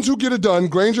the ones who get it done,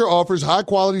 Grainger offers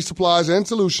high-quality supplies and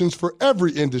solutions for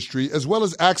every industry, as well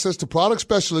as access to product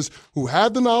specialists who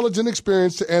have the knowledge and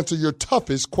experience to answer your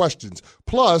toughest questions.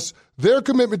 Plus, their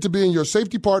commitment to being your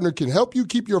safety partner can help you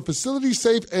keep your facility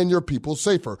safe and your people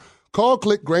safer. Call,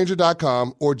 click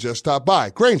Grainger.com, or just stop by.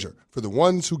 Grainger, for the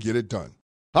ones who get it done.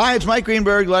 Hi, it's Mike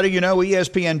Greenberg letting you know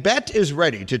ESPN Bet is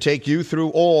ready to take you through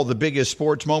all the biggest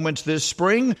sports moments this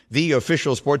spring. The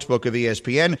official sportsbook of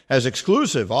ESPN has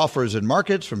exclusive offers and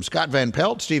markets from Scott Van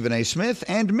Pelt, Stephen A. Smith,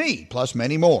 and me, plus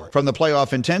many more. From the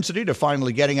playoff intensity to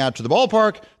finally getting out to the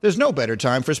ballpark, there's no better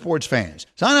time for sports fans.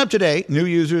 Sign up today. New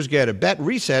users get a bet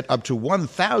reset up to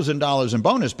 $1,000 in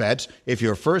bonus bets if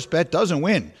your first bet doesn't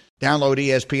win. Download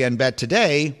ESPN Bet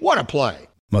today. What a play.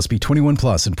 Must be 21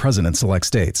 plus and present in select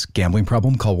states. Gambling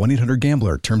problem? Call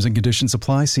 1-800-GAMBLER. Terms and conditions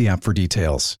apply. See app for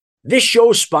details. This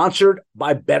show is sponsored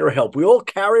by BetterHelp. We all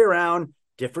carry around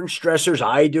different stressors.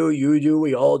 I do, you do,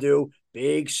 we all do,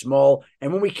 big, small.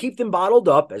 And when we keep them bottled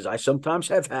up, as I sometimes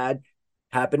have had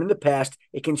happen in the past,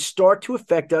 it can start to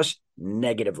affect us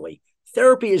negatively.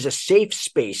 Therapy is a safe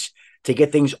space to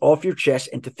get things off your chest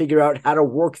and to figure out how to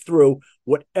work through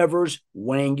whatever's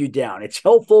weighing you down. It's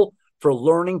helpful for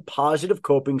learning positive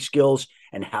coping skills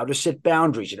and how to set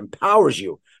boundaries. It empowers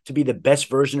you to be the best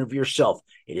version of yourself.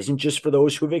 It isn't just for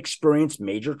those who have experienced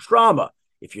major trauma.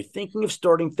 If you're thinking of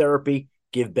starting therapy,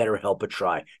 give BetterHelp a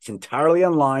try. It's entirely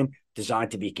online,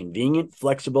 designed to be convenient,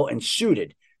 flexible, and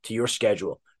suited to your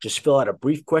schedule. Just fill out a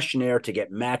brief questionnaire to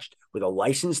get matched with a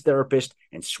licensed therapist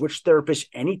and switch therapists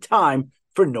anytime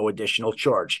for no additional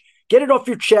charge. Get it off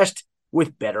your chest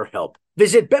with BetterHelp.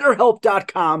 Visit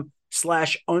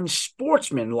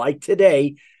BetterHelp.com/unsportsmanlike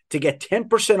today to get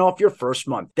 10% off your first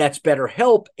month. That's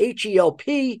BetterHelp,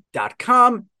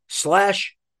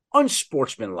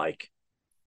 HELP.com/unsportsmanlike.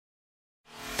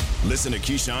 Listen to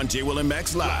Keyshawn, J. Will, and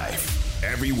Max live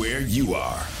everywhere you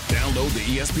are. Download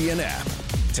the ESPN app.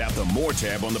 Tap the More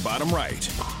tab on the bottom right.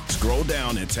 Scroll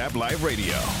down and tap Live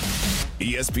Radio.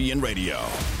 ESPN Radio,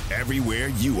 everywhere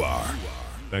you are.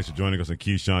 Thanks for joining us on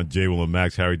Keyshawn, J. Will, and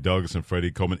Max. Harry Douglas and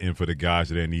Freddie Coleman in for the guys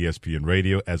today on ESPN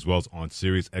Radio, as well as on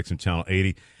Sirius XM Channel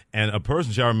 80. And a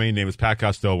person shall remain named is Pat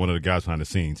Costello, one of the guys behind the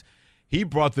scenes. He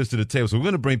brought this to the table. So we're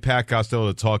going to bring Pat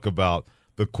Costello to talk about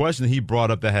the question he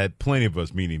brought up that had plenty of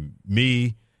us, meaning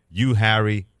me, you,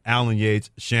 Harry, Alan Yates,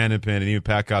 Shannon Penn, and even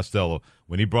Pat Costello.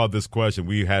 When he brought this question,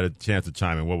 we had a chance to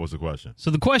chime in. What was the question?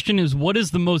 So the question is, what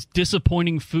is the most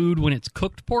disappointing food when it's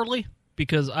cooked poorly?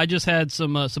 Because I just had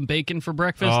some bacon for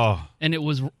breakfast, and it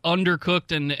was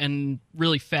undercooked and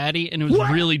really fatty, and it was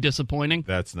really disappointing.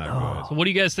 That's not good. So what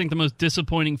do you guys think the most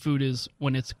disappointing food is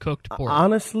when it's cooked poorly?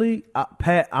 Honestly,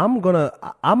 Pat, I'm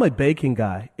a bacon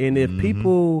guy, and if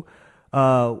people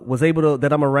was able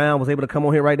to come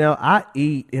on here right now, I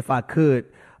eat, if I could,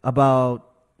 about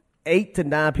 8 to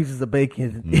 9 pieces of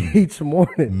bacon each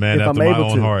morning. Man, if after I'm my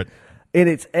able own to. heart. And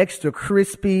it's extra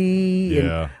crispy,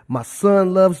 and my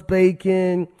son loves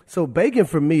bacon. So bacon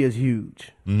for me is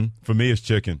huge. Mm-hmm. For me, it's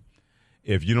chicken.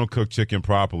 If you don't cook chicken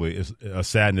properly, a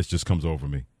sadness just comes over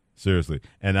me. Seriously.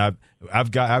 And I've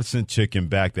sent chicken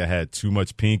back that had too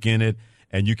much pink in it,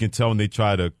 and you can tell when they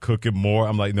try to cook it more.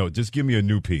 I'm like, no, just give me a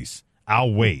new piece.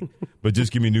 I'll wait, but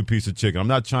just give me a new piece of chicken. I'm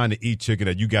not trying to eat chicken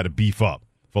that you got to beef up,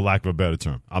 for lack of a better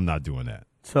term. I'm not doing that.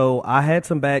 So I had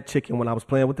some bad chicken when I was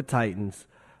playing with the Titans.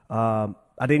 I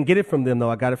didn't get it from them, though.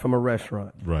 I got it from a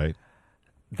restaurant. Right.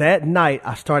 That night,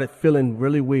 I started feeling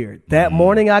really weird. That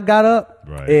morning, I got up,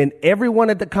 and everyone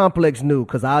at the complex knew,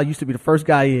 because I used to be the first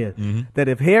guy in, that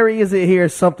if Harry isn't here,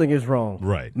 something is wrong.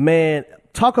 Right. Man,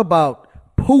 talk about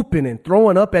pooping and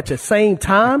throwing up at the same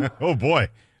time. Oh, boy.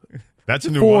 That's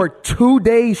a new for one. 2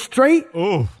 days straight.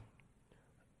 Oh.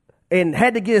 And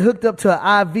had to get hooked up to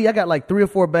an IV. I got like 3 or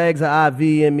 4 bags of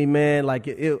IV in me, man. Like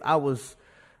I was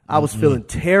feeling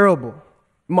terrible.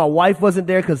 My wife wasn't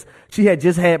there because she had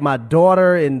just had my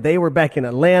daughter, and they were back in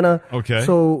Atlanta. Okay.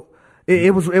 So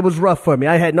it was rough for me.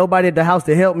 I had nobody at the house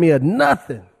to help me or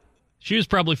nothing. She was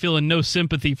probably feeling no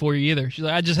sympathy for you either. She's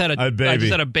like, I just had a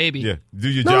baby. Yeah, do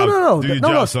your job. No. Do your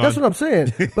job, son. That's what I'm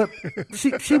saying. But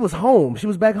she was home. She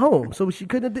was back home, so she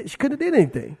couldn't have did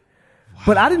anything. Wow.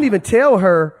 But I didn't even tell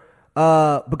her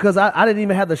because I didn't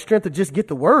even have the strength to just get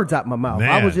the words out my mouth.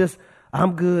 Man. I was just,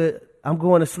 I'm good. I'm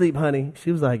going to sleep, honey.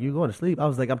 She was like, you going to sleep? I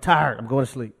was like, I'm tired. I'm going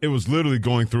to sleep. It was literally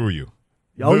going through you.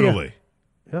 Oh, literally.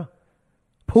 Yeah.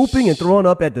 Pooping and throwing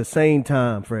up at the same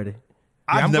time, Freddie.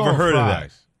 I've never heard of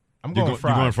that. I'm going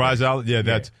fries. You going fries out? Yeah,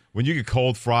 that's when you get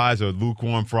cold fries or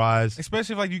lukewarm fries.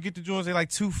 Especially if like you get the joints, they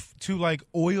like too like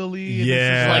oily.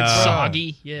 Yeah, like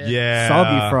soggy. Yeah,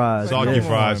 soggy fries. Soggy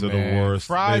fries are the worst.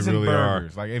 Fries they really and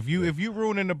burgers. Are. Like if you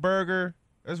ruining the burger,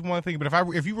 that's one thing. But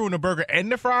if you ruin the burger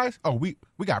and the fries, we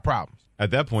got problems. At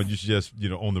that point, you should just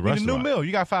own the restaurant. You need a new meal.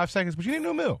 You got 5 seconds, but you need a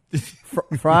new meal.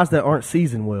 Fries that aren't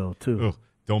seasoned well too. Ugh,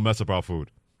 don't mess up our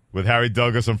food. With Harry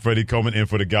Douglas, I'm Freddie Coleman in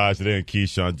for the guys today, and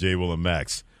Keyshawn, J. Will, and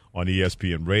Max on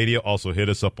ESPN Radio. Also hit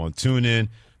us up on TuneIn,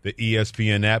 the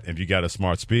ESPN app. If you got a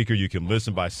smart speaker, you can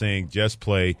listen by saying just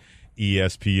play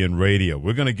ESPN Radio.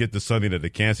 We're going to get to something that the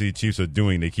Kansas City Chiefs are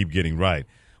doing. They keep getting right,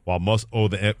 while most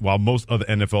other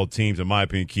NFL teams, in my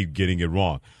opinion, keep getting it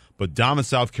wrong. But Dom in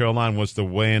South Carolina wants to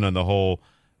weigh in on the whole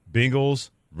Bengals,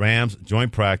 Rams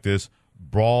joint practice,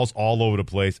 brawls all over the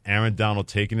place, Aaron Donald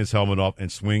taking his helmet off and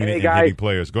swinging and hitting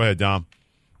players. Go ahead, Dom.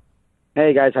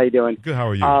 Hey, guys. How you doing? Good. How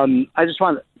are you? I just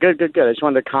wanted good. I just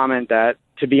wanted to comment that,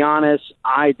 to be honest,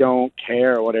 I don't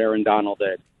care what Aaron Donald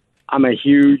did. I'm a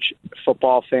huge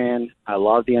football fan. I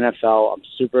love the NFL. I'm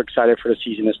super excited for the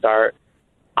season to start.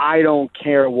 I don't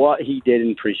care what he did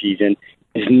in preseason.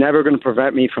 It's never going to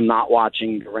prevent me from not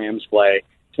watching the Rams play.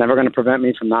 It's never going to prevent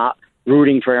me from not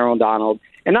rooting for Aaron Donald.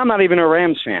 And I'm not even a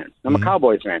Rams fan. I'm a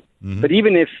Cowboys fan. Mm-hmm. But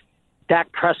even if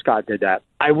Dak Prescott did that,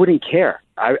 I wouldn't care.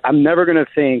 I'm never going to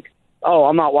think, oh,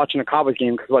 I'm not watching a Cowboys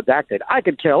game because of what Dak did. I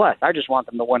could care less. I just want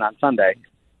them to win on Sunday.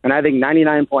 And I think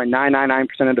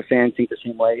 99.999% of the fans think the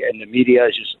same way, and the media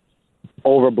is just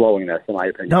overblowing this, in my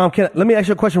opinion. Dom, let me ask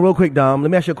you a question real quick, Dom.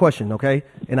 Let me ask you a question, okay?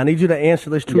 And I need you to answer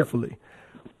this truthfully. Yep.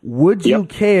 Would you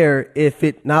care if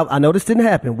it – now, I know this didn't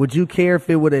happen. Would you care if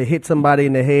it would have hit somebody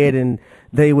in the head and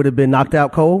they would have been knocked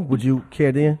out cold? Would you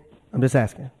care then? I'm just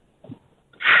asking.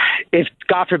 If,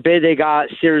 God forbid, they got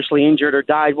seriously injured or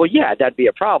died, well, yeah, that'd be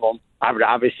a problem. I would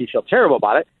obviously feel terrible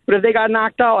about it. But if they got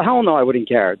knocked out, hell no, I wouldn't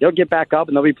care. They'll get back up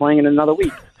and they'll be playing in another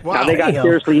week. Wow. Now they got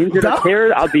seriously injured or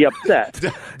scared, I'll be upset.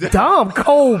 Dom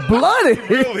cold-blooded. It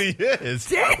really is.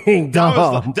 Dang,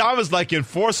 Dom. Dom is like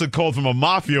Enforcer Code from a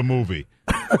mafia movie.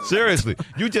 Seriously,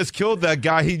 you just killed that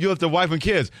guy. You left the wife and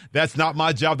kids. That's not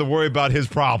my job to worry about his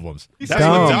problems. That's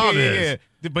what Dom is.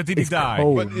 Yeah. But did he die?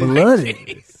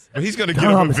 Cold-blooded. But he's going to get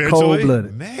him eventually.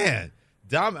 Cold-blooded. Man,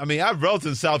 Dom. I mean, I have relatives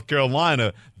in South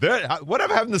Carolina.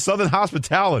 Whatever happened to Southern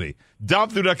hospitality? Dom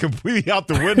threw that completely out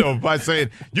the window by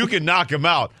saying you can knock him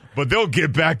out, but they'll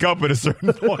get back up at a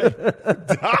certain point.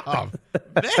 Dom,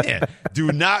 man,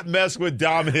 do not mess with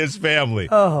Dom and his family.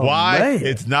 Oh, why? man.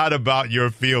 It's not about your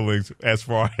feelings as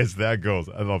far as that goes.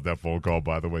 I love that phone call,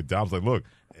 by the way. Dom's like, look,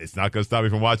 it's not going to stop me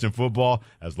from watching football.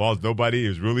 As long as nobody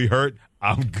is really hurt,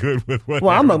 I'm good with whatever.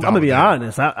 Well, I'm going to be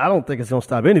honest. I don't think it's going to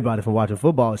stop anybody from watching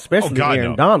football, especially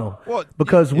Aaron Donald,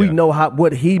 because we know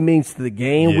what he means to the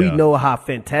game. Yeah. We know how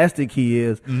fantastic he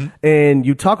is. Mm-hmm. And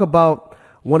you talk about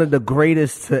one of the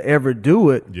greatest to ever do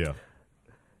it. Yeah.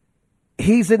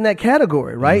 He's in that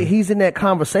category, right? Mm-hmm. He's in that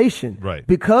conversation. Right.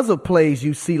 Because of plays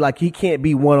you see, like he can't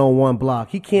be one-on-one block.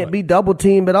 He can't be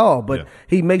double-teamed at all, but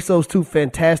he makes those two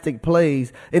fantastic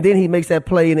plays. And then he makes that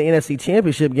play in the NFC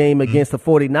Championship game against the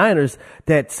 49ers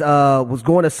that was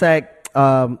going to sack,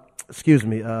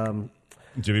 Jimmy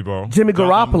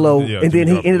Garoppolo, and then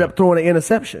he ended up throwing an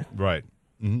interception. Right.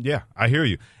 Mm-hmm. Yeah, I hear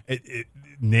you.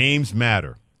 Names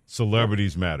matter.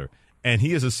 Celebrities matter. And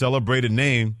he is a celebrated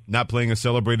name, not playing a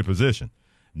celebrated position.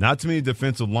 Not too many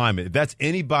defensive linemen. If that's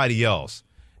anybody else,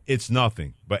 it's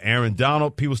nothing. But Aaron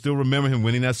Donald, people still remember him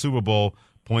winning that Super Bowl,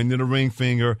 pointing to the ring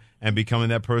finger and becoming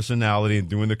that personality and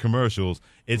doing the commercials.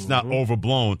 It's not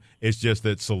overblown. It's just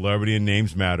that celebrity and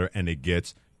names matter, and it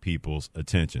gets people's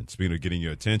attention. Speaking of getting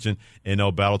your attention,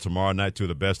 NL battle tomorrow night, two of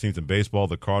the best teams in baseball.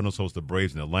 The Cardinals host the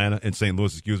Braves in St.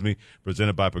 Louis,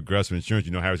 presented by Progressive Insurance.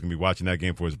 You know Harry's going to be watching that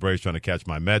game for his Braves, trying to catch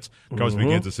my Mets. Coverage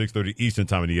begins at 6:30 Eastern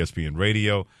Time on ESPN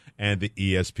Radio and the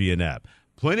ESPN app.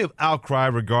 Plenty of outcry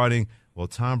regarding,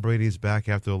 Tom Brady is back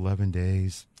after 11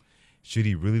 days. Should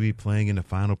he really be playing in the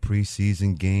final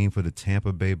preseason game for the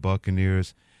Tampa Bay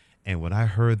Buccaneers? And when I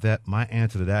heard that, my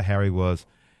answer to that, Harry, was,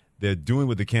 they're doing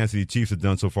what the Kansas City Chiefs have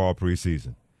done so far all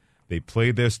preseason. They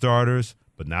played their starters,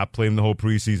 but not played them the whole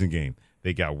preseason game.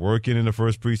 They got work in the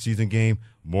first preseason game,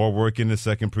 more work in the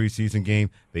second preseason game.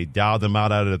 They dialed them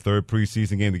out of the third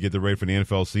preseason game to get them ready for the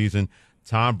NFL season.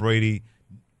 Tom Brady,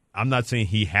 I'm not saying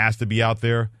he has to be out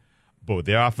there, but with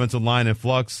their offensive line in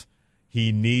flux,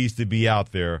 he needs to be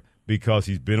out there because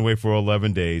he's been away for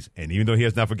 11 days. And even though he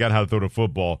has not forgotten how to throw the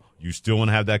football, you still want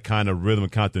to have that kind of rhythm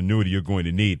and continuity you're going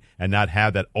to need and not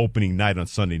have that opening night on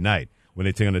Sunday night when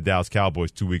they take on the Dallas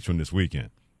Cowboys 2 weeks from this weekend.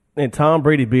 And Tom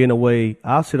Brady being away,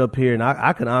 I'll sit up here and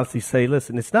I can honestly say,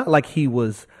 listen, it's not like he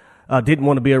was didn't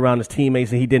want to be around his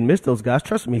teammates and he didn't miss those guys.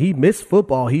 Trust me, he missed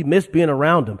football. He missed being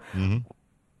around them.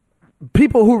 Mm-hmm.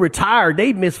 People who retired,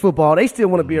 they miss football. They still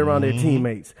want to be around their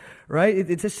teammates, right?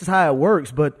 It's just how it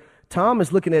works. But Tom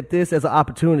is looking at this as an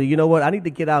opportunity. You know what? I need to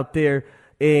get out there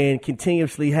and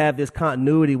continuously have this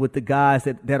continuity with the guys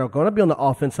that are going to be on the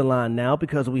offensive line now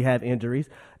because we have injuries.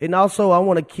 And also I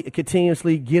want to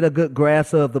continuously get a good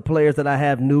grasp of the players that I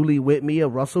have newly with me, a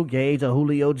Russell Gage, a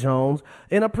Julio Jones,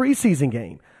 in a preseason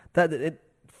game.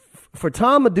 For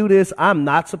Tom to do this, I'm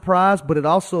not surprised, but it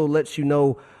also lets you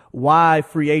know why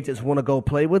free agents want to go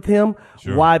play with him,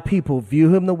 why people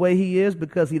view him the way he is,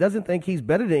 because he doesn't think he's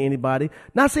better than anybody.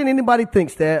 Not saying anybody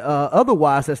thinks that.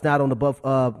 Otherwise, that's not on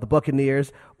the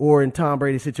Buccaneers or in Tom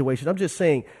Brady's situation. I'm just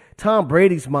saying Tom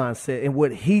Brady's mindset and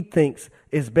what he thinks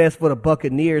is best for the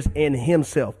Buccaneers and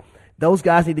himself. Those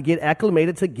guys need to get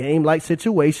acclimated to game-like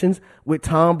situations with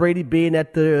Tom Brady being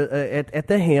at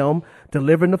the helm,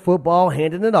 delivering the football,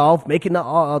 handing it off, making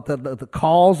the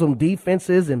calls on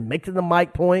defenses and making the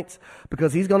mic points,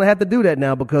 because he's going to have to do that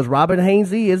now because Robert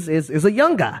Hainsey is a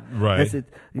young guy. Right.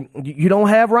 You don't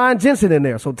have Ryan Jensen in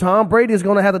there, so Tom Brady is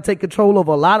going to have to take control of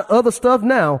a lot of other stuff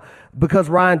now because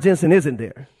Ryan Jensen isn't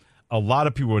there. A lot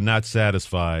of people are not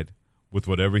satisfied with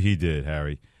whatever he did,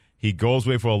 Harry. He goes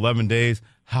away for 11 days.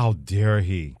 How dare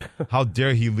he? How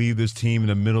dare he leave this team in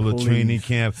the middle of training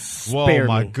camp? Whoa,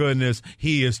 my goodness.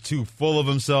 He is too full of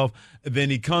himself. Then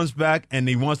he comes back and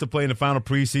he wants to play in the final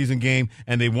preseason game,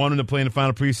 and they want him to play in the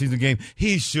final preseason game.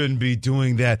 He shouldn't be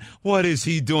doing that. What is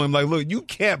he doing? Like, look, you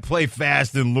can't play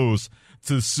fast and loose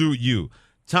to suit you.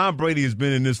 Tom Brady has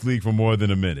been in this league for more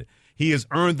than a minute. He has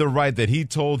earned the right that he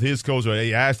told his coach, or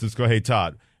he asked his coach, hey,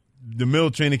 Todd, the middle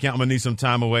training camp, I'm going to need some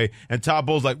time away. And Todd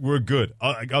Bowles like, we're good.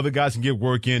 Other guys can get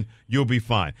work in. You'll be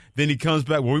fine. Then he comes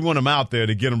back. Well, we want him out there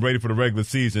to get him ready for the regular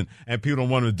season, and people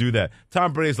don't want him to do that.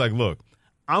 Tom Brady's like, look,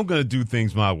 I'm going to do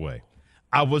things my way.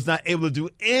 I was not able to do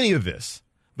any of this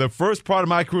the first part of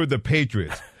my career, the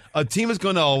Patriots. A team is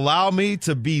going to allow me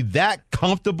to be that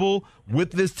comfortable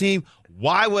with this team.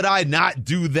 Why would I not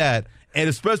do that? And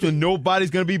especially when nobody's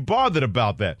going to be bothered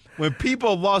about that. When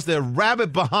people lost their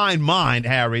rabbit behind mind,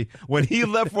 Harry, when he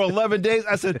left for 11 days,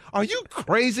 I said, are you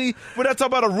crazy? We're not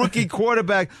talking about a rookie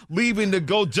quarterback leaving to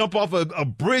go jump off a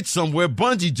bridge somewhere,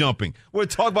 bungee jumping. We're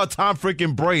talking about Tom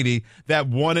freaking Brady that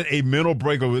wanted a mental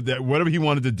break or whatever he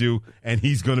wanted to do, and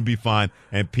he's going to be fine.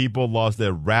 And people lost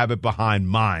their rabbit behind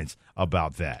minds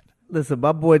about that. Listen,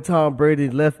 my boy Tom Brady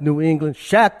left New England.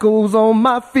 Shackles on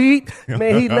my feet.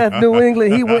 Man, he left New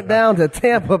England. He went down to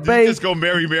Tampa Bay. Did you just go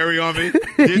Mary on me?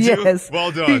 Did yes. you?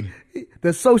 Well done.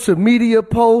 The social media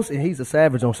posts, and he's a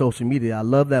savage on social media. I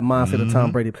love that mindset of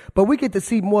Tom Brady. But we get to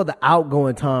see more of the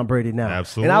outgoing Tom Brady now.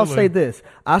 Absolutely. And I'll say this.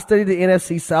 I studied the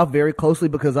NFC South very closely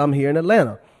because I'm here in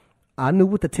Atlanta. I knew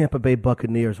what the Tampa Bay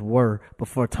Buccaneers were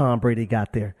before Tom Brady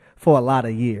got there for a lot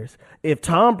of years. If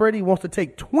Tom Brady wants to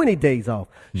take 20 days off,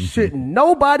 should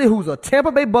nobody who's a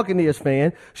Tampa Bay Buccaneers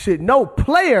fan, should no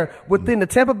player within the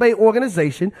Tampa Bay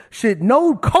organization, should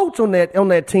no coach on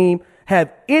that team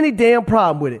have any damn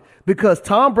problem with it? Because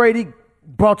Tom Brady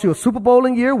brought you a Super Bowl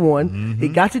in year one. He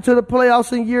got you to the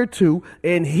playoffs in year two,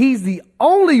 and he's the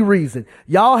only reason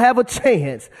y'all have a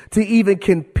chance to even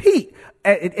compete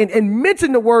and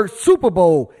mention the word Super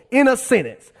Bowl in a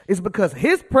sentence. It's because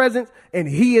his presence and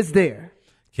he is there.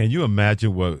 Can you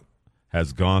imagine what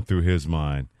has gone through his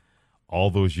mind all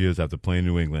those years after playing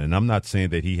New England? And I'm not saying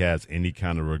that he has any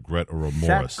kind of regret or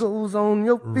remorse. Shackles on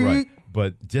your feet. Right.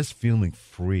 But just feeling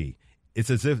free. It's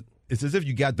as if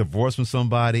you got divorced from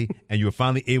somebody and you were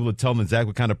finally able to tell them exactly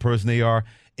what kind of person they are.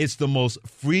 It's the most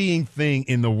freeing thing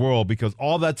in the world because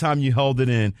all that time you held it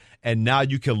in, and now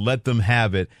you can let them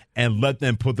have it and let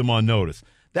them put them on notice.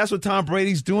 That's what Tom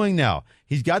Brady's doing now.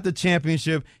 He's got the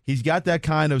championship. He's got that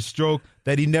kind of stroke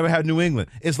that he never had in New England.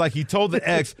 It's like he told the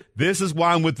ex, this is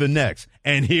why I'm with the next,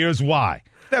 and here's why.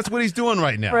 That's what he's doing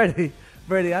right now.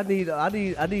 Brady, I need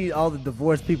all the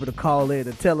divorced people to call in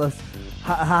and tell us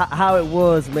how it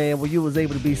was, man, when you was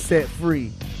able to be set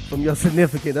free from your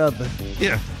significant other.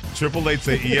 Yeah.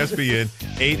 888-ESPN,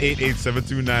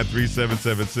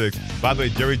 888-729-3776. By the way,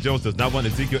 Jerry Jones does not want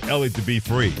Ezekiel Elliott to be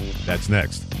free. That's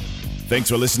next. Thanks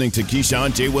for listening to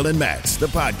Keyshawn, J. Will, and Max, the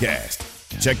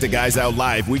podcast. Check the guys out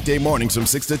live weekday mornings from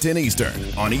 6 to 10 Eastern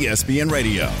on ESPN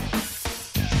Radio.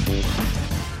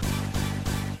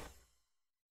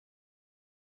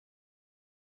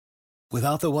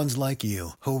 Without the ones like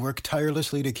you, who work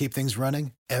tirelessly to keep things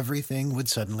running, everything would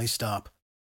suddenly stop.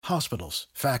 Hospitals,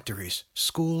 factories,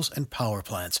 schools, and power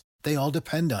plants, they all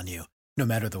depend on you. No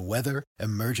matter the weather,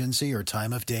 emergency, or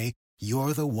time of day,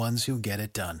 you're the ones who get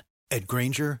it done. At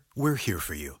Grainger, we're here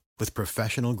for you with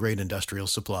professional-grade industrial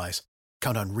supplies.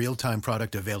 Count on real-time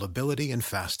product availability and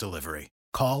fast delivery.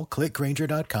 Call, click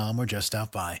Grainger.com, or just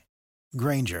stop by.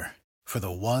 Grainger, for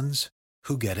the ones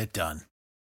who get it done.